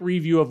 But quick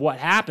review of what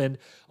happened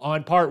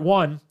on part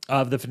 1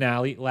 of the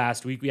finale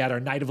last week. We had our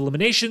night of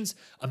eliminations,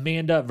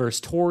 Amanda versus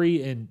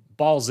Tori, and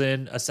balls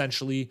in,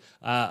 essentially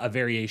a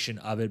variation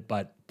of it.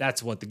 But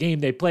that's what the game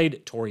they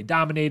played. Tori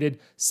dominated,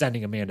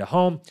 sending Amanda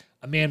home.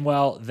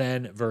 Emmanuel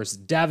then versus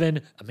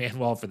Devin.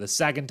 Emmanuel for the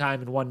second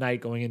time in one night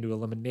going into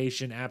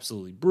elimination.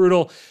 Absolutely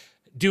brutal.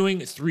 Doing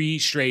 3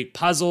 straight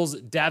puzzles.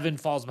 Devin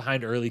falls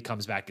behind early,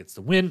 comes back, gets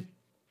the win.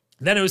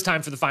 Then it was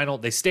time for the final.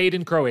 They stayed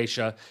in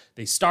Croatia.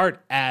 They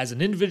start as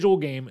an individual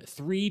game,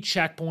 3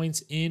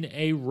 checkpoints in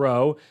a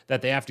row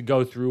that they have to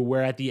go through,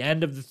 where at the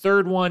end of the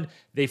third one,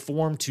 they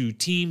form 2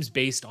 teams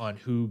based on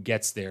who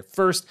gets there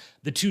first.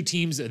 The 2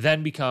 teams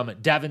then become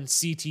Devin,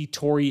 CT,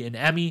 Tori, and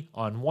Emmy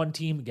on one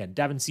team. Again,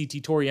 Devin,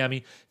 CT, Tori,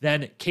 Emmy.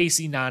 Then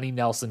Casey, Nani,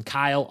 Nelson,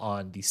 Kyle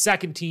on the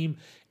second team.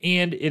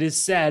 And it is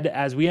said,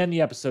 as we end the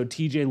episode,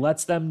 TJ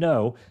lets them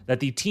know that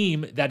the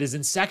team that is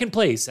in second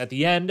place at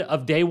the end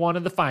of day 1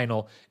 of the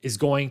final is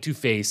going to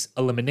face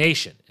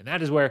elimination. And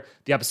that is where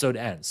the episode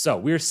ends. So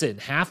we're sitting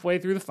halfway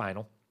through the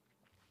final.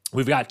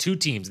 We've got 2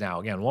 teams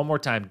now. Again, one more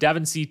time.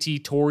 Devin,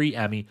 CT, Tori,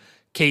 Emmy,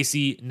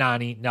 Casey,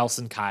 Nani,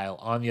 Nelson, Kyle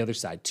on the other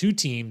side. 2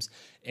 teams,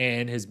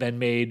 and has been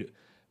made,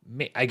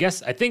 I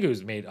think it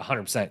was made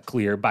 100%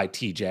 clear by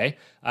TJ.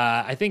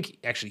 I think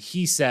actually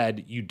he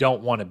said you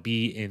don't want to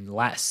be in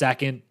last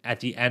second at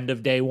the end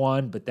of day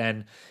 1, but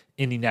then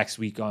in the next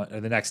week on,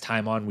 or the next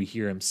time on, we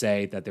hear him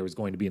say that there was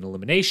going to be an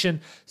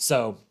elimination.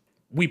 So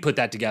we put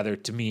that together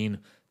to mean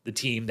the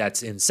team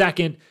that's in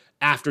second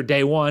after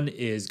day 1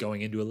 is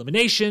going into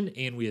elimination,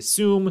 and we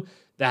assume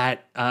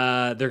that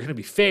they're going to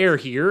be fair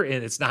here,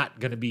 and it's not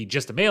going to be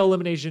just a male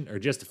elimination or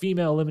just a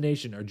female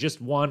elimination or just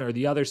one or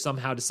the other.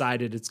 Somehow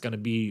decided it's going to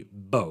be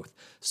both.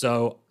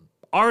 So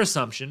my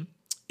assumption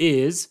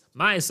is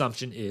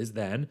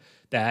then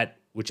that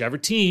whichever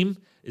team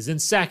is in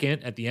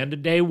second at the end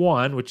of day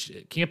 1, which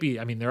it can't be,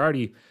 I mean,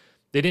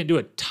 they didn't do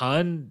a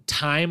ton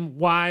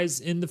time-wise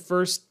in the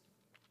first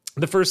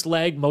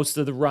leg.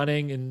 Probably of the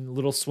running and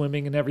little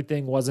swimming and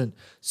everything wasn't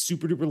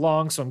super duper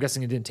long, so I'm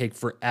guessing it didn't take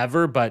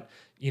forever. But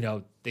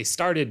they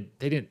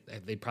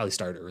probably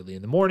started early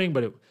in the morning,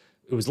 but it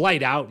was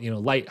light out,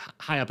 light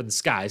high up in the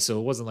sky, so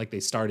it wasn't like they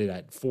started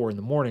at 4 in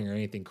the morning or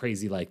anything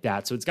crazy like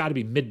that. So it's got to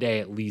be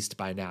midday at least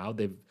by now.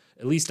 They've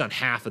at least done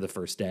half of the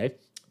first day.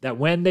 That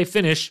when they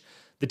finish,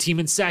 the team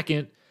in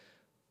second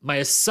my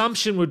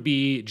assumption would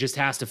be just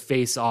has to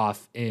face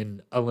off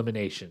in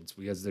eliminations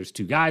because there's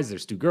two guys,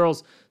 there's two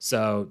girls.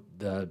 So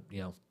the,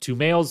 two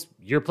males,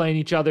 you're playing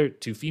each other,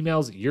 two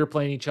females, you're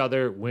playing each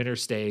other. Winner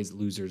stays,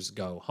 losers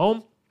go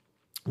home.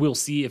 We'll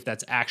see if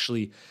that's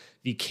actually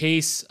the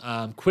case.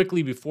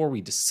 Quickly before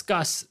we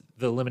discuss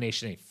the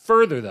elimination any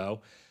further,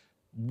 though,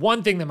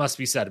 one thing that must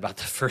be said about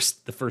the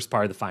first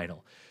part of the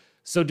final.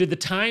 So did the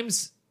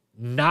times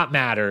not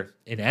matter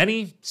in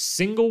any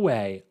single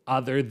way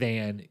other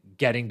than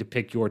getting to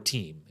pick your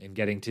team and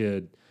getting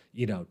to,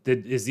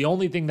 is the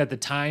only thing that the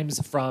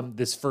times from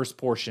this first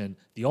portion,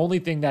 the only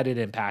thing that it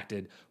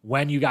impacted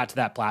when you got to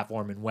that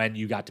platform and when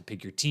you got to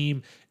pick your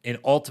team. And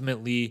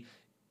ultimately,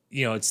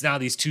 it's now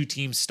these two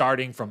teams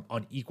starting from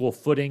on equal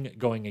footing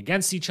going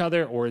against each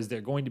other, or is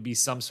there going to be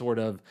some sort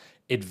of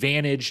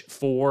advantage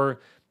for,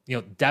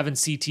 Devin,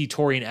 CT,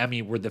 Tori, and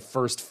Emmy were the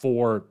first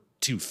four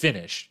to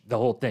finish the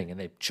whole thing, and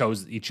they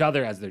chose each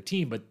other as their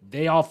team, but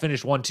they all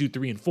finished 1, 2,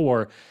 3, and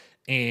 4.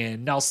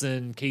 And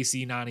Nelson,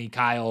 Casey, Nani,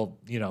 Kyle,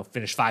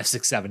 finished 5,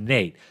 6, 7, and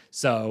 8.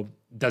 So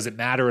does it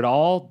matter at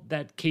all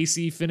that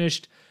Casey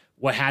finished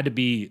what had to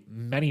be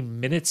many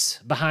minutes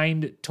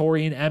behind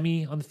Tori and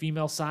Emmy on the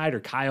female side, or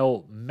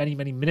Kyle many,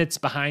 many minutes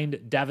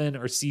behind Devin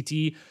or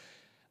CT?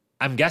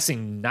 I'm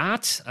guessing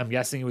not. I'm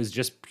guessing it was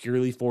just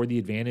purely for the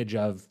advantage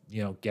of,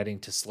 getting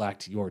to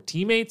select your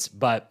teammates,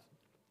 but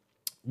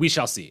we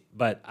shall see.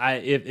 But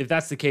if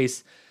that's the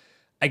case,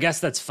 I guess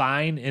that's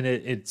fine. And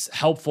it's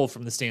helpful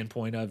from the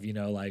standpoint of,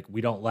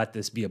 we don't let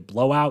this be a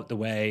blowout the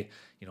way,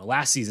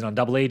 last season on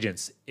Double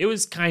Agents, it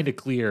was kind of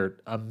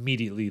clear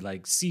immediately,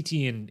 like CT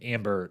and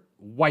Amber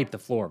wiped the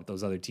floor with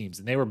those other teams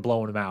and they were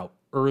blowing them out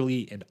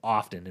early and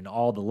often in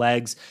all the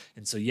legs.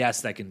 And so,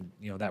 yes, that can,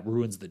 that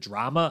ruins the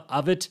drama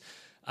of it.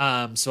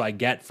 So I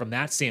get from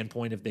that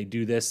standpoint, if they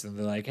do this and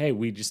they're like, hey,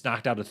 we just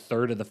knocked out a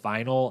third of the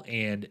final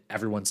and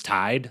everyone's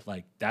tied,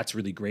 like that's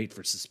really great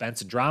for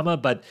suspense and drama.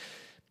 But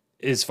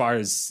as far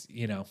as,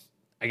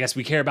 I guess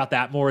we care about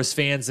that more as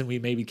fans than we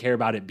maybe care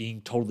about it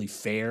being totally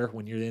fair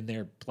when you're in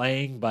there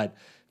playing, but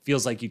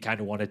feels like you kind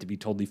of want it to be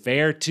totally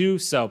fair too.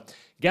 So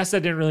guess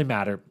that didn't really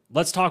matter.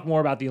 Let's talk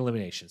more about the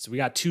elimination. So we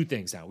got two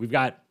things now. We've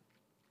got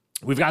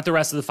the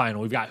rest of the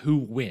final. We've got who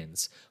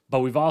wins, but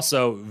we've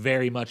also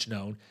very much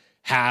known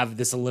have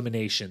this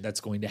elimination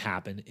that's going to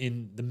happen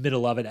in the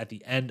middle of it at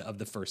the end of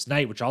the first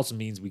night, which also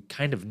means we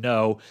kind of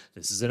know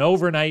this is an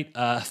overnight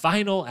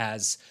final,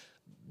 as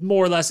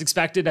more or less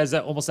expected, as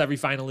almost every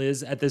final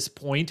is at this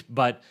point,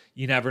 but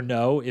you never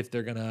know if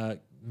they're going to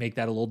make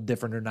that a little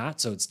different or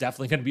not. So it's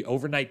definitely going to be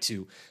overnight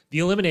too. The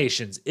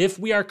eliminations, if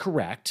we are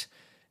correct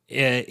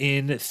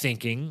in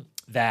thinking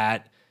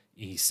that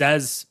he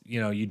says,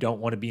 you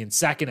don't want to be in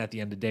second at the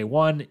end of day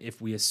one.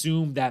 If we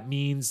assume that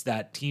means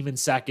that team in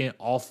second,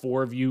 all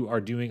four of you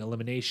are doing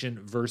elimination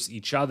versus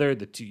each other,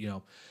 the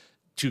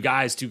two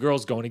guys, two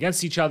girls going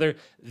against each other,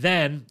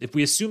 then if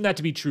we assume that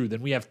to be true,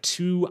 then we have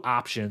two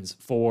options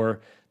for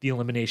the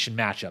elimination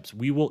matchups.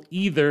 We will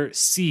either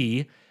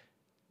see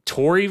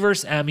Tori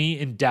versus Emmy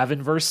and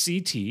Devin versus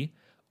CT,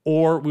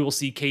 or we will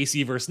see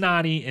Casey versus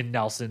Nani and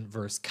Nelson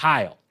versus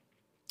Kyle.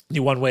 The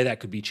one way that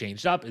could be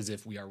changed up is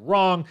if we are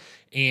wrong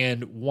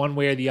and one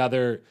way or the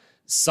other,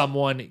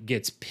 someone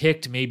gets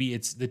picked. Maybe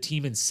it's the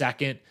team in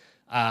second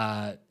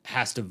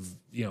has to,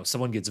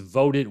 someone gets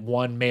voted,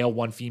 one male,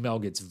 one female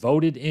gets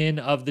voted in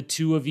of the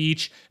two of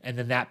each. And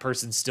then that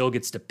person still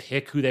gets to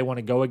pick who they want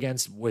to go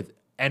against, with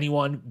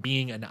anyone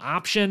being an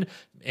option.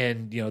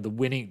 And,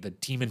 the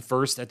team in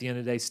first at the end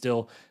of the day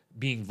still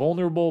being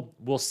vulnerable.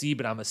 We'll see,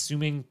 but I'm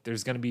assuming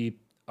there's going to be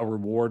a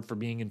reward for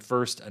being in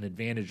first, an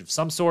advantage of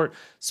some sort.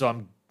 So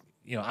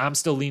I'm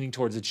still leaning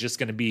towards it's just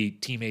going to be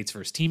teammates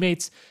versus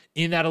teammates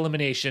in that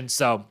elimination.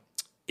 So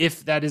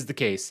if that is the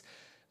case,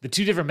 the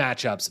two different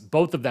matchups,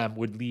 both of them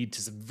would lead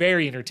to some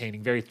very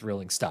entertaining, very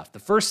thrilling stuff. The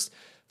first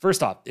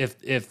off,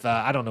 if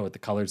I don't know what the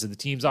colors of the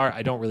teams are,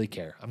 I don't really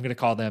care. I'm going to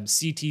call them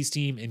CT's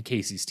team and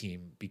Casey's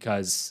team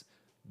because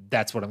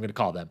that's what I'm going to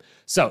call them.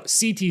 So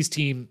CT's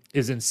team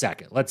is in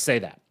second. Let's say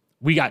that.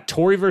 We got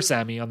Tori versus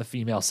Emmy on the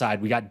female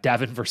side. We got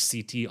Devin versus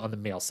CT on the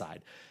male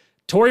side.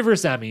 Tori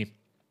versus Emmy,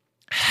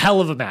 hell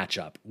of a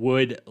matchup.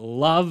 Would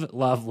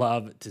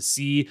love to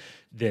see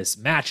this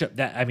matchup.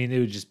 It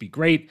would just be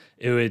great.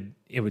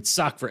 It would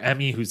suck for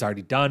Emmy, who's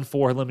already done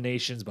 4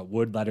 eliminations, but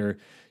would let her,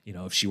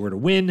 if she were to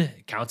win,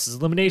 it counts as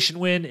elimination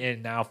win,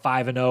 and now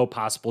 5-0,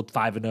 possible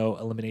 5-0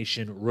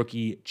 elimination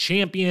rookie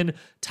champion,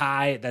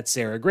 tie that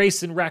Sarah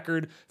Grayson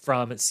record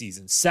from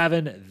season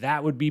 7.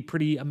 That would be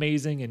pretty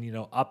amazing,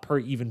 and up her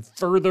even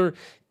further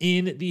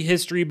in the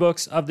history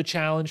books of the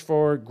challenge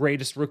for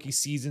greatest rookie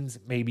seasons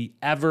maybe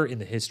ever in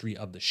the history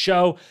of the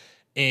show.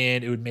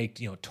 And it would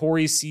make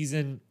Tori's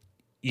season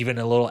even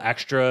a little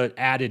extra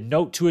added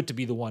note to it to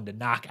be the one to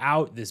knock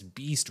out this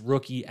beast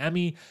rookie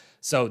Emmy.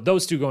 So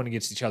those two going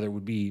against each other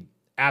would be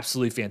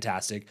absolutely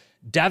fantastic.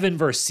 Devin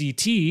versus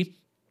CT,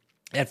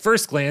 at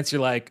first glance, you're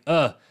like,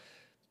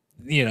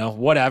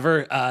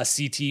 whatever.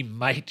 CT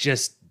might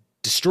just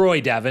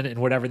destroy Devin and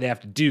whatever they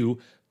have to do.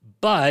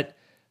 But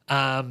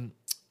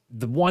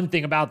the one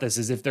thing about this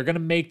is if they're going to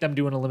make them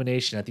do an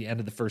elimination at the end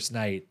of the first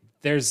night,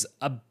 there's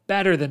a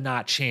better than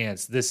not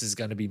chance this is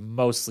going to be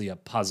mostly a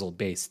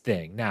puzzle-based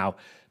thing. Now,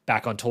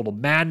 back on Total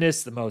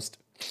Madness, the most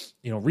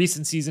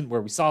recent season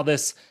where we saw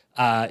this,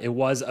 it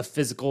was a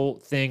physical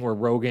thing where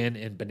Rogan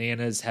and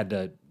Bananas had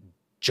to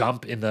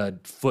jump in the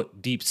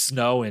foot-deep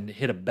snow and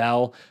hit a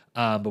bell.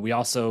 But we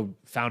also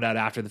found out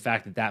after the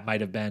fact that that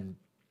might have been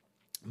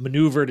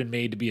maneuvered and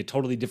made to be a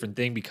totally different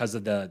thing because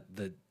of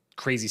the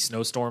crazy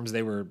snowstorms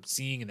they were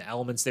seeing and the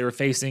elements they were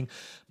facing.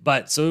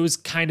 But so it was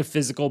kind of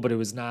physical, but it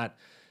was not,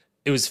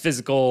 it was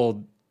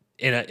physical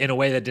in a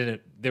way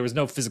that there was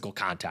no physical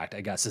contact,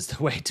 I guess is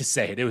the way to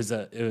say it. It was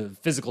a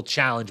physical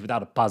challenge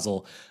without a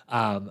puzzle.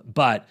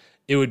 But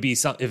it would be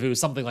if it was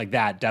something like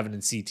that, Devin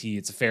and CT,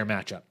 it's a fair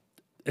matchup.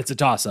 It's a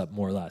toss up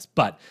more or less,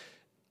 but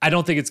I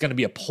don't think it's going to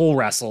be a pole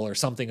wrestle or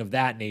something of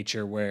that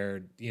nature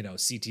where,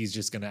 CT is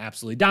just going to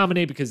absolutely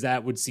dominate, because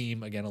that would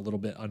seem, again, a little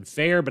bit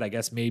unfair. But I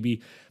guess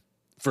maybe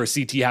for a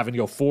CT having to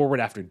go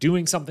forward after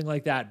doing something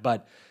like that,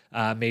 but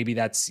maybe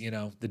that's,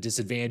 the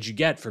disadvantage you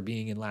get for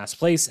being in last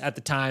place at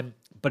the time.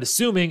 But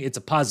assuming it's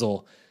a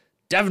puzzle,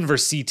 Devin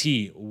versus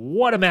CT,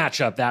 what a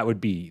matchup that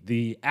would be.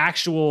 The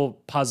actual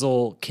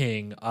puzzle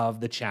king of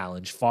the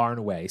challenge, far and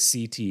away,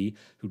 CT,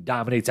 who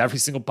dominates every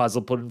single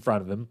puzzle put in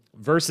front of him,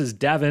 versus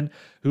Devin,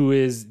 who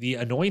is the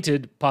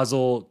anointed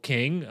puzzle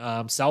king,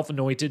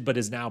 self-anointed, but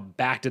has now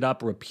backed it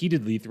up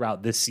repeatedly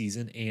throughout this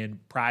season and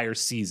prior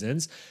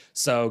seasons.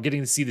 So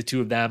getting to see the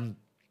two of them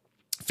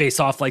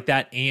face off like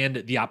that, and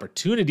the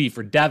opportunity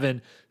for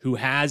Devin, who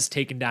has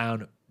taken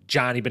down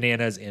Johnny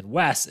Bananas and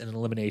Wes in an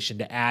elimination,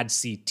 to add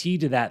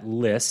CT to that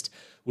list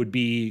would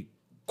be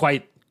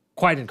quite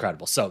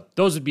incredible. So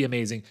those would be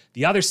amazing.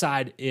 The other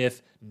side,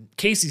 if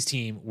Casey's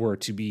team were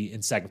to be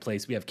in second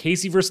place, we have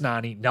Casey versus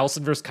Nani,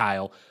 Nelson versus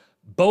Kyle.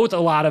 Both a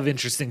lot of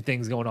interesting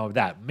things going on with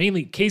that.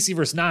 Mainly Casey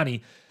versus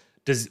Nani.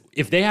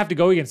 If they have to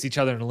go against each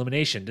other in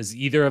elimination, does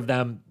either of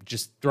them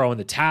just throw in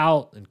the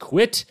towel and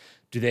quit?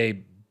 Do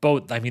they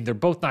both? I mean, they're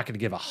both not going to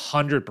give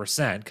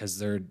 100% because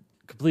they're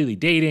completely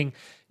dating.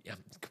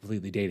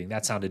 Completely dating.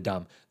 That sounded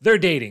dumb. They're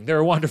dating. They're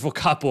a wonderful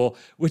couple,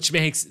 which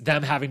makes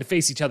them having to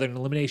face each other in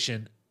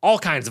elimination all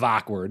kinds of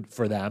awkward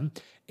for them.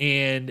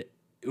 And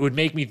it would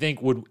make me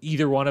think, would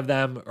either one of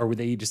them, or would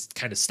they just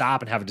kind of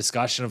stop and have a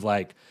discussion of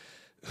like,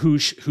 who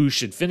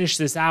should finish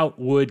this out?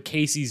 Would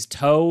Casey's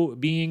toe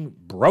being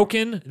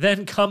broken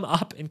then come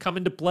up and come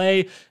into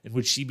play? And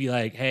would she be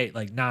like, hey,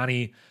 like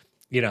Nani,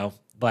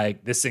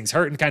 like this thing's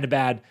hurting kind of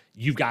bad.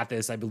 You've got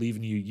this. I believe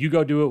in you. You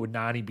go do it. Would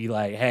Nani be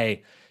like,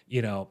 hey,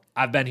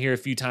 I've been here a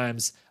few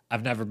times.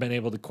 I've never been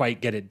able to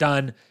quite get it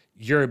done.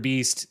 You're a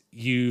beast.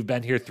 You've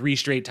been here 3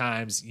 straight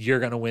times. You're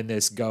going to win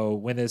this. Go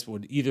win this.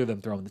 Would either of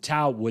them throw in the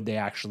towel? Would they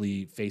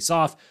actually face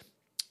off?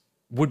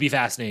 Would be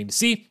fascinating to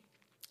see.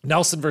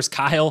 Nelson versus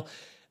Kyle.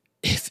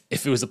 If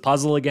it was a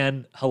puzzle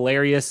again,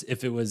 hilarious.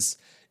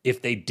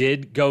 If they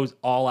did go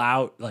all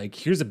out, like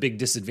here's a big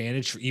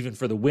disadvantage even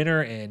for the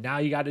winner, and now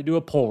you got to do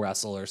a pole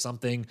wrestle or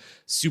something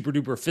super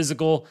duper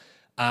physical.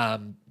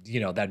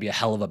 That'd be a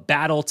hell of a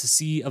battle to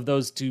see of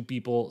those two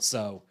people.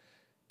 So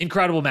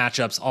incredible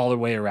matchups all the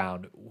way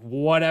around,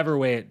 whatever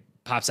way it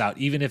pops out.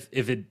 Even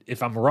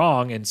if I'm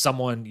wrong and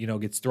someone,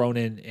 gets thrown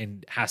in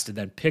and has to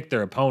then pick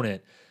their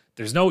opponent,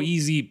 there's no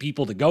easy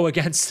people to go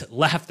against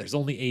left. There's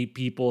only 8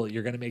 people.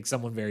 You're going to make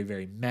someone very,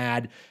 very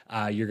mad.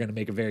 You're going to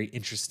make a very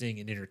interesting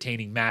and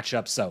entertaining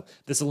matchup. So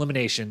this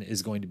elimination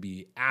is going to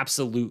be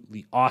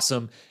absolutely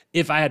awesome.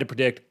 If I had to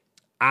predict,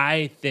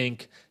 I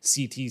think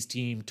CT's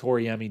team,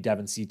 Tori, Emmy,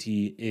 Devin,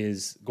 CT,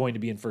 is going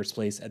to be in first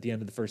place at the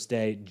end of the first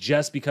day,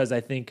 just because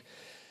I think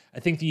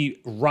the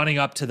running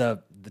up to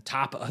the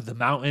top of the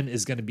mountain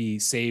is going to be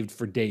saved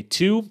for day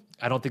 2.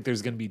 I don't think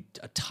there's going to be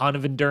a ton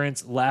of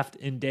endurance left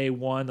in day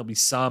 1. There'll be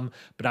some,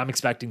 but I'm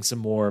expecting some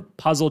more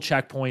puzzle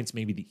checkpoints,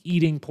 maybe the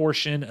eating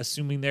portion,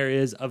 assuming there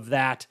is of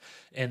that,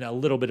 and a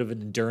little bit of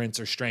an endurance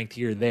or strength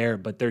here or there.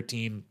 But their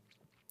team,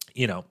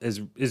 is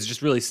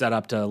just really set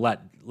up to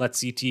let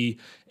CT,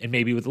 and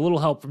maybe with a little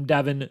help from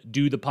Devin,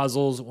 do the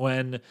puzzles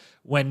when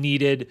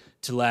needed,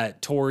 to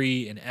let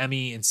Tori and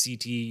Emmy and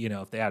CT,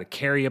 if they had to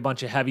carry a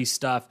bunch of heavy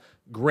stuff,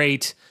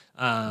 great.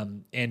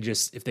 And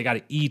just if they got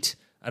to eat,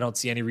 I don't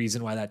see any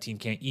reason why that team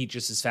can't eat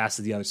just as fast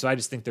as the other. So I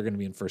just think they're going to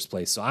be in first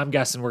place. So I'm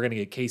guessing we're going to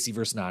get Casey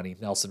versus Nani,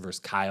 Nelson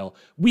versus Kyle.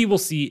 We will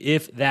see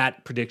if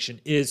that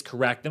prediction is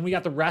correct. Then we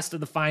got the rest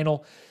of the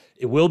final.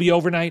 It will be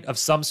overnight of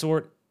some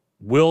sort.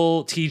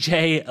 Will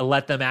TJ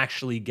let them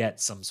actually get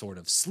some sort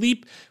of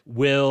sleep?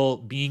 Will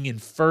being in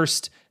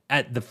first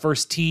at the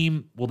first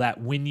team, will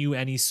that win you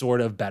any sort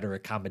of better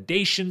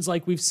accommodations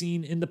like we've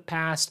seen in the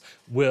past?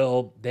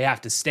 Will they have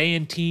to stay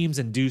in teams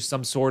and do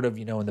some sort of,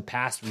 in the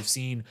past we've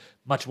seen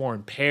much more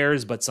in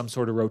pairs, but some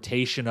sort of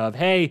rotation of,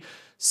 hey,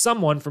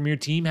 someone from your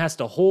team has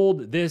to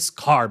hold this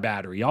car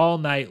battery all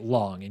night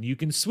long, and you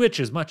can switch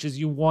as much as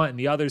you want, and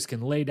the others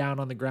can lay down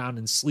on the ground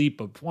and sleep,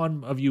 but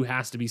one of you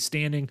has to be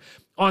standing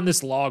on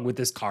this log with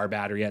this car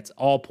battery at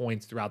all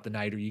points throughout the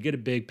night, or you get a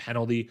big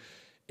penalty.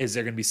 Is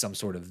there going to be some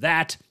sort of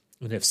that?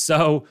 And if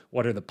so,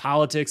 what are the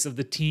politics of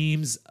the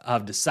teams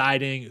of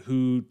deciding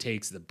who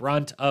takes the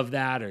brunt of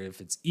that, or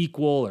if it's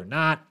equal or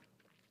not?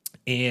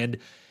 And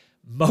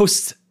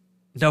most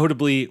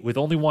notably, with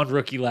only one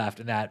rookie left,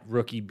 and that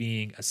rookie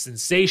being a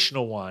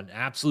sensational one,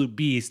 absolute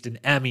beast, and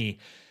Emmy,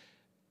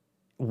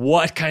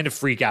 what kind of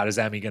freak out is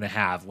Emmy going to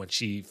have when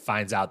she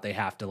finds out they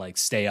have to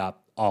stay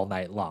up all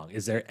night long?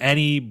 Is there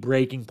any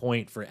breaking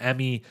point for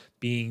Emmy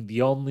being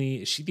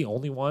is she the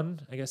only one?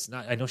 I guess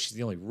not. I know she's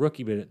the only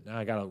rookie, but now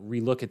I got to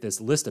relook at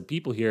this list of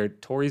people here.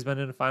 Tori's been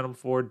in a final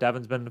before.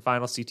 Devin's been in a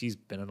final. CT's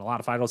been in a lot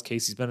of finals.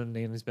 Casey's been in,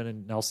 Nanny's been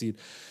in, Nelsie,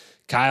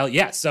 Kyle.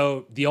 Yeah.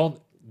 So the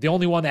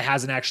only one that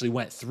hasn't actually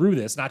went through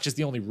this, not just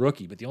the only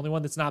rookie, but the only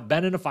one that's not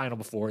been in a final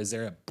before. Is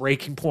there a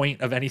breaking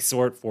point of any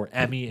sort for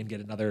Emmy and get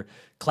another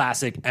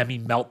classic Emmy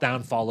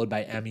meltdown followed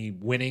by Emmy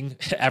winning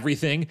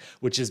everything,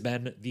 which has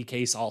been the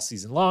case all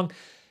season long?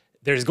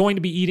 There's going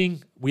to be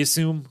eating, we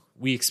assume,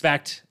 we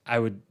expect. I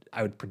would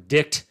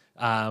predict,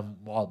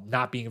 while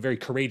not being a very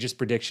courageous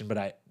prediction,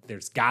 but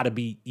there's got to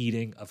be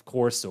eating, of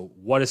course. So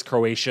what does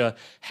Croatia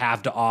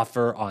have to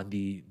offer on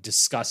the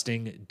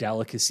disgusting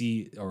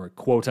delicacy or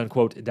quote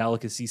unquote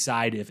delicacy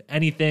side, if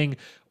anything?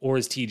 Or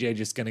is TJ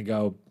just going to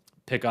go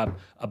pick up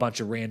a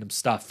bunch of random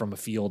stuff from a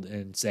field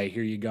and say,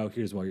 here you go,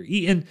 here's what you're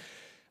eating?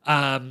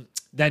 Then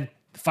the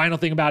final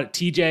thing about it,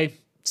 TJ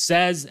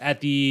says at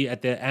the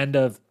end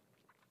of,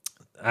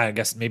 I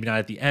guess maybe not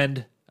at the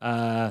end,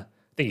 I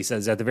think he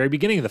says at the very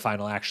beginning of the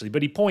final, actually,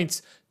 but he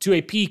points to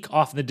a peak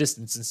off in the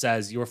distance and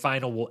says, your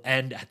final will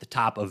end at the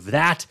top of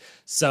that.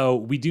 So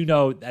we do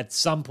know at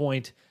some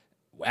point,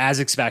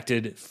 as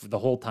expected for the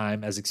whole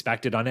time, as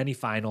expected on any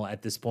final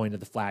at this point of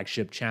the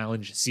flagship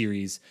challenge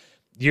series,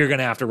 you're going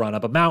to have to run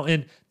up a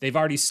mountain. They've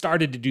already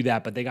started to do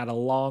that, but they got a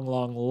long,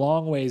 long,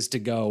 long ways to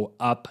go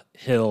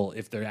uphill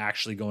if they're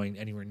actually going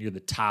anywhere near the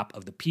top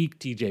of the peak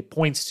TJ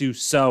points to.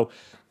 So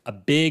a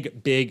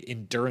big, big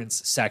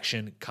endurance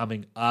section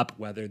coming up,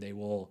 whether they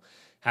will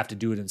have to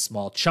do it in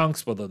small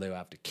chunks, whether they will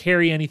have to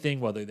carry anything,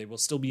 whether they will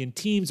still be in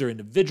teams or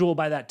individual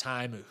by that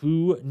time,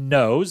 who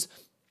knows?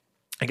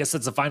 I guess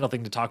that's the final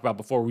thing to talk about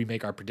before we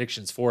make our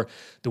predictions for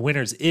the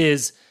winners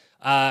is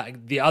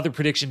the other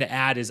prediction to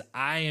add is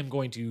I am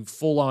going to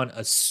full on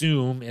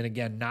assume, and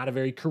again, not a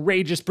very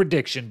courageous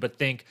prediction, but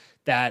think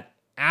that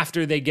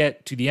after they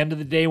get to the end of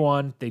the day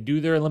one, they do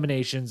their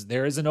eliminations,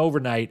 there is an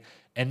overnight.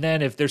 And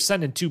then if they're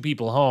sending 2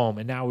 people home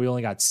and now we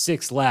only got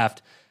 6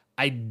 left,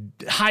 I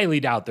highly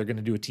doubt they're going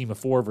to do a team of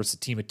 4 versus a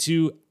team of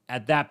 2.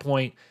 At that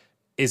point,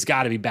 it's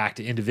got to be back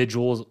to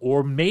individuals,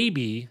 or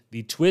maybe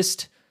the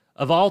twist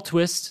of all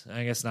twists.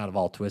 I guess not of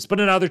all twists, but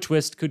another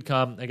twist could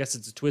come. I guess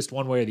it's a twist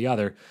one way or the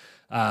other.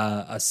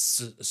 A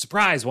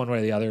surprise one way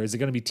or the other. Is it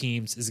going to be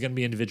teams? Is it going to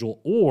be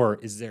individual? Or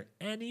is there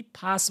any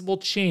possible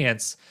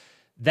chance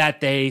that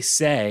they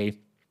say,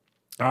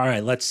 all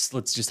right, let's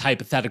just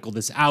hypothetical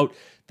this out,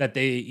 that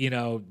they,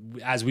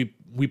 as we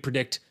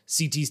predict,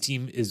 CT's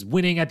team is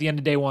winning at the end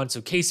of day one.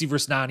 So Casey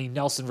versus Nani,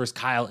 Nelson versus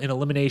Kyle in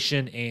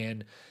elimination.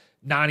 And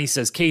Nani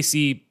says,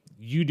 Casey,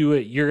 you do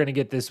it. You're going to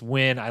get this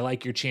win. I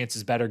like your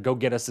chances better. Go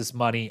get us this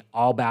money.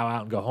 I'll bow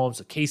out and go home.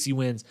 So Casey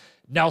wins.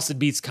 Nelson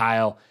beats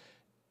Kyle.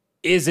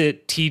 Is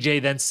it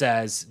TJ then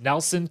says,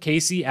 Nelson,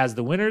 Casey as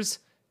the winners,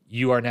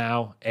 you are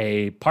now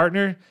a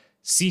partner.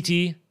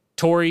 CT,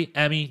 Tori,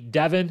 Emmy,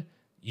 Devin,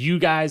 you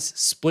guys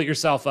split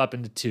yourself up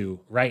into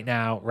 2 right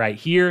now, right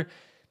here.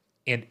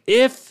 And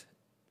if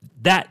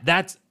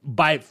that's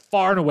by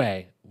far and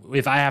away,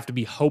 if I have to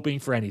be hoping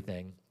for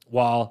anything,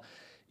 while,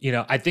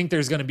 I think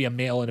there's going to be a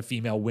male and a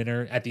female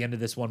winner at the end of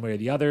this one way or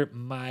the other.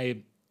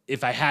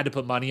 If I had to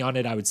put money on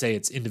it, I would say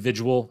it's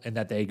individual and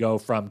that they go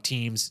from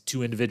teams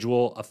to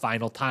individual a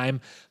final time.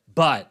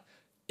 But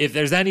if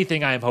there's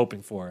anything I am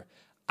hoping for,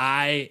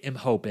 I am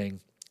hoping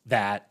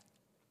that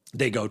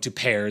they go to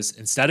pairs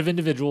instead of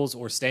individuals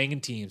or staying in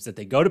teams, that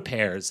they go to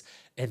pairs,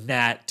 and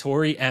that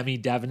Tori, Emmy,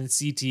 Devin, and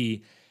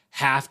CT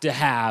have to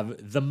have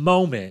the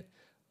moment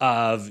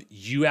of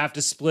you have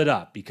to split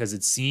up, because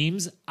it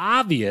seems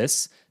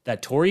obvious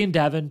that Tori and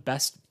Devin,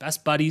 best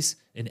buddies,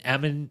 and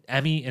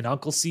Emmy and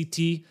Uncle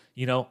CT,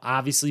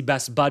 obviously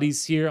best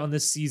buddies here on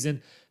this season.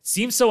 It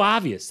seems so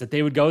obvious that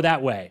they would go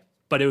that way.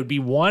 But it would be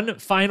one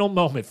final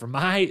moment for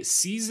my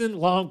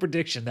season-long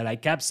prediction that I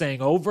kept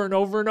saying over and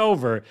over and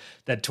over,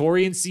 that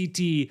Tori and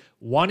CT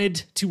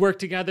wanted to work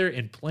together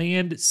and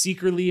planned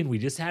secretly, and we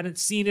just hadn't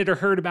seen it or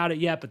heard about it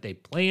yet, but they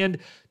planned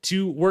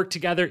to work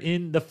together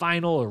in the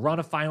final or run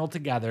a final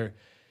together.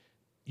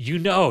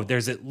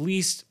 There's at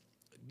least,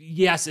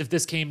 yes, if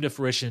this came to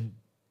fruition,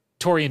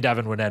 Tori and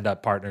Devin would end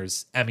up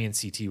partners. Emmy and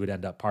CT would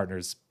end up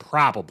partners.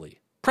 Probably.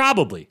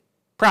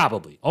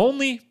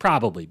 Only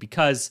probably,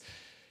 because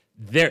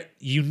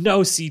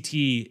CT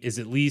is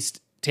at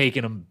least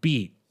taking a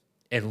beat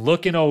and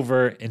looking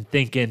over and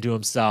thinking to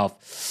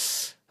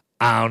himself,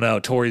 I don't know,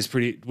 Tori's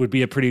would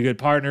be a pretty good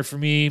partner for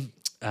me.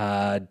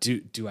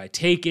 Do I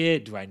take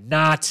it? Do I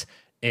not?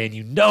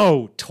 And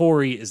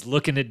Tori is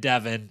looking at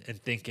Devin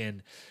and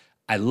thinking,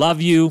 I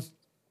love you,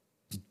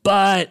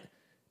 but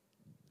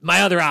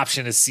my other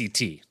option is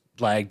CT.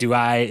 Like, do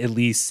I at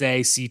least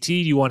say, CT, do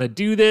you want to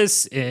do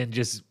this and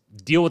just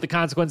deal with the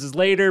consequences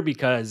later?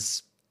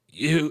 Because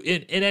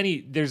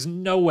there's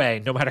no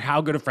way, no matter how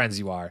good of friends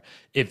you are,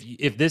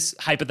 if this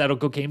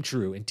hypothetical came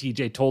true and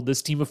TJ told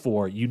this team of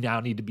 4, you now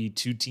need to be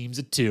 2 teams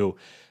of 2,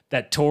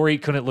 that Tori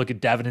couldn't look at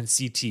Devin and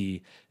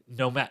CT.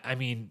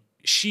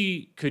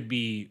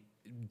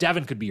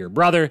 Devin could be your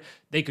brother.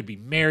 They could be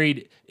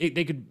married.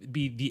 They could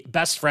be the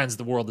best friends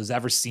the world has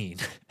ever seen.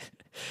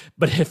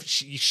 But if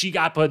she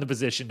got put in the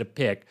position to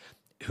pick,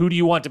 who do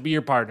you want to be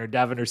your partner,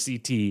 Devin or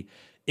CT,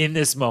 in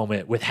this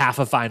moment with half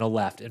a final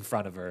left in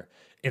front of her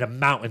in a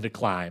mountain to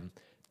climb,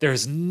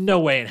 there's no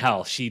way in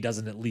hell she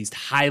doesn't at least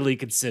highly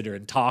consider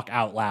and talk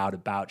out loud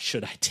about,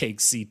 should I take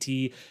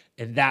CT?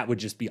 And that would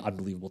just be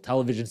unbelievable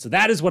television. So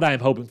that is what I am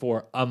hoping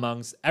for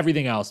amongst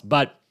everything else.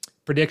 But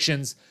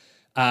predictions,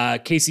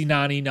 Casey,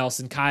 Nani,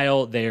 Nelson,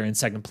 Kyle, they're in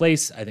second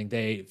place. I think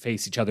they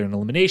face each other in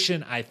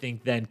elimination. I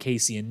think then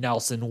Casey and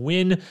Nelson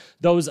win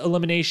those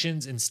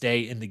eliminations and stay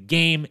in the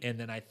game. And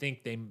then I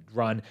think they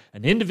run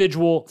an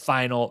individual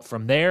final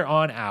from there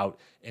on out.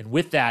 And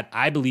with that,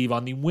 I believe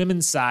on the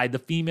women's side, the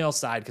female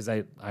side, because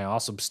I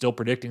also am still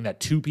predicting that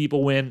 2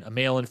 people win, a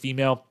male and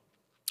female,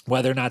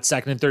 whether or not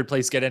second and third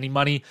place get any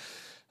money.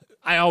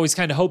 I always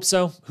kind of hope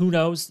so. Who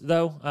knows,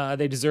 though?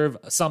 They deserve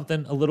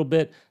something a little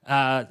bit.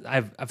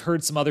 I've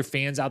heard some other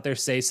fans out there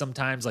say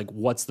sometimes, like,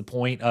 what's the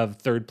point of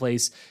third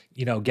place,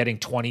 getting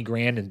 20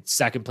 grand and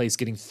second place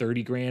getting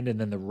 30 grand and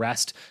then the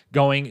rest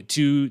going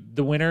to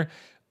the winner?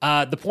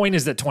 The point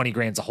is that 20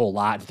 grand's a whole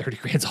lot, 30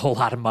 grand's a whole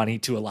lot of money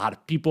to a lot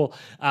of people,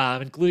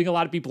 including a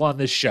lot of people on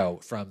this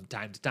show from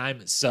time to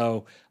time.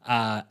 So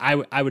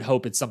I would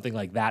hope it's something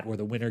like that where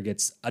the winner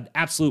gets an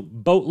absolute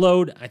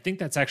boatload. I think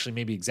that's actually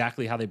maybe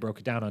exactly how they broke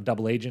it down on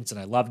Double Agents,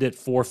 and I loved it.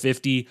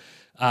 450,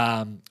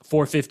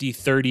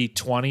 30,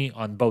 20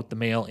 on both the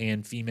male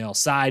and female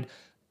side.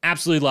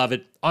 Absolutely love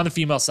it. On the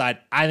female side,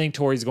 I think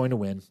Tori's going to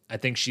win. I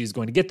think she's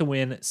going to get the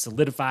win,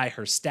 solidify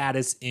her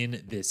status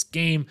in this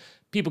game.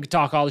 People can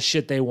talk all the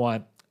shit they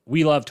want.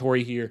 We love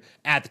Tori here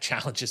at the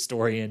Challenge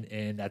Historian,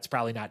 and that's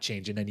probably not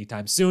changing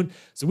anytime soon.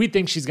 So we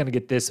think she's going to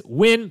get this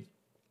win.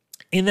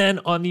 And then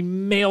on the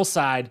male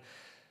side,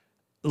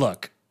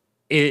 look,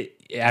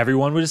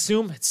 everyone would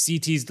assume it's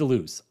CT's to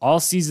lose all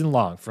season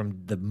long.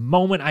 From the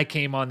moment I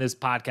came on this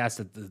podcast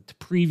to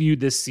preview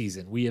this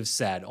season, we have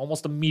said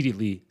almost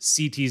immediately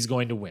CT's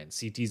going to win.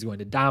 CT's going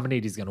to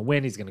dominate. He's going to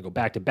win. He's going to go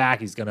back to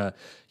back. He's going to,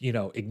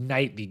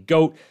 ignite the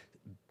GOAT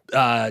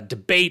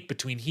debate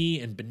between he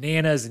and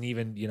Bananas, and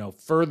even,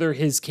 further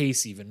his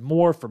case even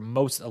more for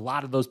a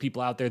lot of those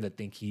people out there that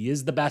think he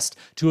is the best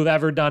to have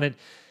ever done it.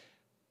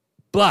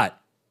 But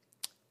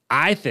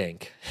I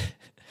think,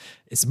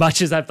 as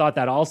much as I've thought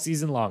that all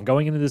season long,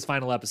 going into this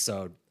final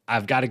episode,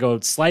 I've got to go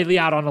slightly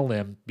out on a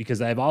limb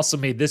because I've also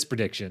made this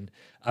prediction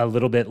a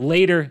little bit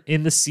later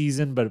in the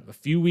season, but a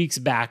few weeks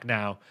back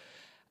now.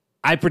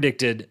 I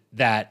predicted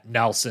that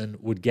Nelson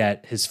would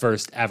get his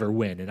first ever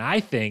win. And I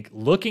think,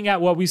 looking at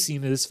what we've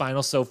seen in this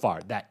final so far,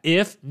 that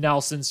if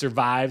Nelson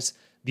survives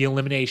the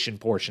elimination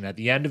portion at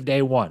the end of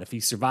day 1, if he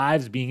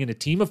survives being in a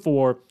team of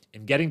 4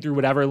 and getting through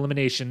whatever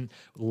elimination,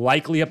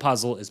 likely a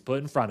puzzle, is put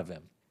in front of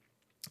him,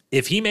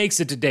 if he makes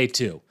it to day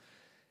 2,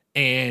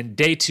 and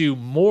day 2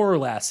 more or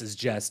less is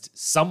just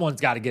someone's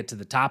got to get to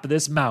the top of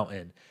this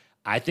mountain,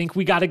 I think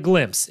we got a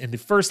glimpse in the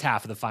first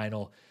half of the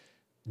final.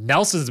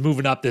 Nelson's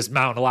moving up this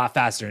mountain a lot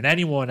faster than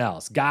anyone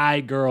else, guy,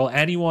 girl,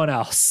 anyone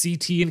else,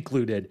 CT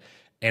included.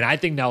 And I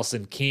think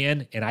Nelson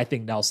can, and I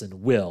think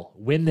Nelson will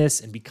win this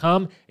and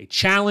become a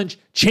challenge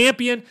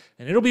champion.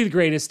 And it'll be the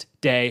greatest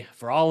day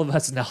for all of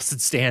us Nelson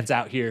stands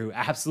out here who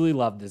absolutely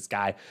love this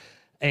guy.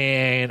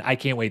 And I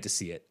can't wait to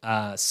see it.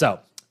 So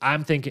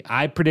I'm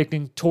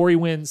predicting Tori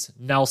wins,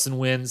 Nelson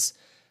wins.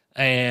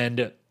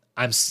 And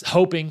I'm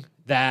hoping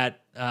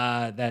that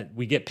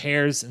we get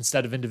pairs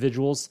instead of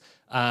individuals.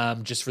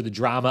 Just for the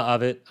drama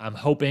of it. I'm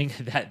hoping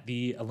that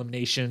the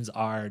eliminations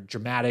are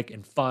dramatic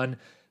and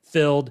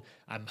fun-filled.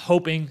 I'm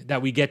hoping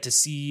that we get to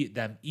see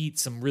them eat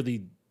some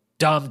really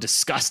dumb,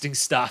 disgusting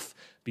stuff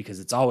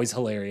because it's always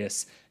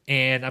hilarious.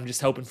 And I'm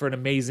just hoping for an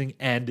amazing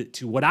end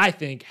to what I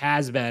think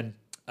has been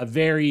a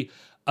very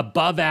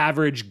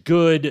above-average,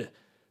 good,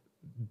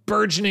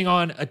 burgeoning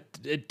on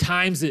at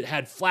times it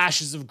had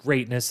flashes of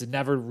greatness. It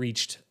never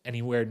reached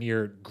anywhere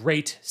near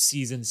great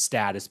season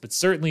status, but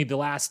certainly the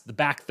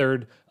back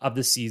third of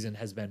the season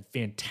has been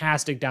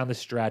fantastic down the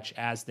stretch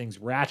as things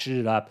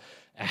ratcheted up,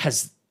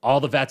 as all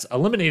the vets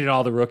eliminated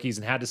all the rookies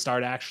and had to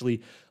start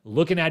actually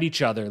looking at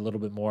each other a little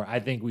bit more.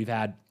 I think we've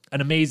had an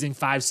amazing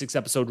 5-6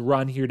 episode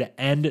run here to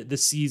end the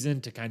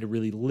season, to kind of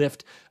really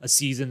lift a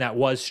season that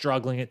was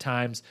struggling at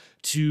times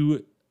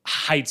to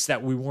heights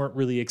that we weren't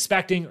really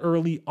expecting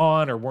early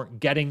on or weren't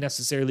getting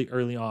necessarily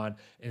early on,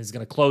 and is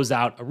going to close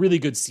out a really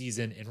good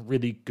season in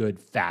really good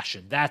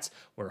fashion. That's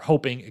what we're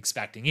hoping,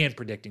 expecting, and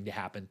predicting to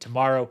happen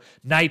tomorrow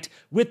night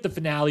with the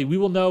finale. We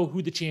will know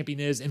who the champion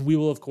is, and we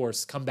will, of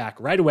course, come back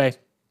right away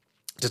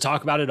to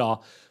talk about it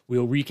all.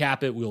 We'll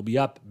recap it. We'll be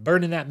up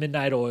burning that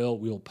midnight oil.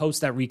 We'll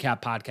post that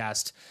recap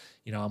podcast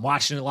I'm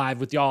watching it live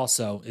with y'all.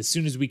 So as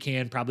soon as we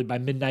can, probably by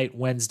midnight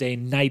Wednesday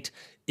night,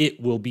 it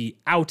will be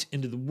out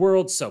into the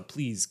world. So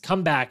please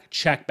come back,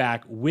 check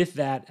back with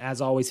that.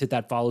 As always, hit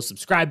that follow,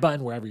 subscribe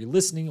button wherever you're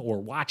listening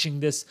or watching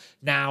this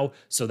now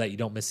so that you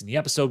don't miss any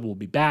episode. We'll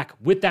be back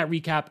with that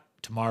recap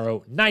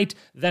tomorrow night.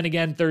 Then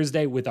again,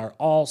 Thursday with our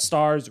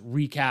All-Stars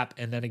recap.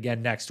 And then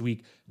again next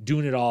week,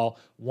 doing it all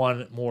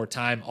one more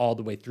time all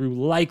the way through,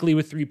 likely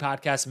with 3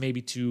 podcasts,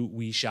 maybe 2,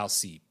 we shall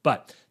see.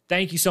 But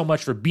thank you so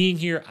much for being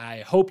here. I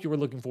hope you were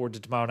looking forward to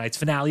tomorrow night's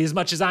finale as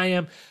much as I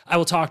am. I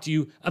will talk to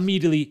you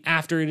immediately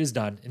after it is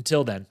done.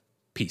 Until then,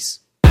 peace.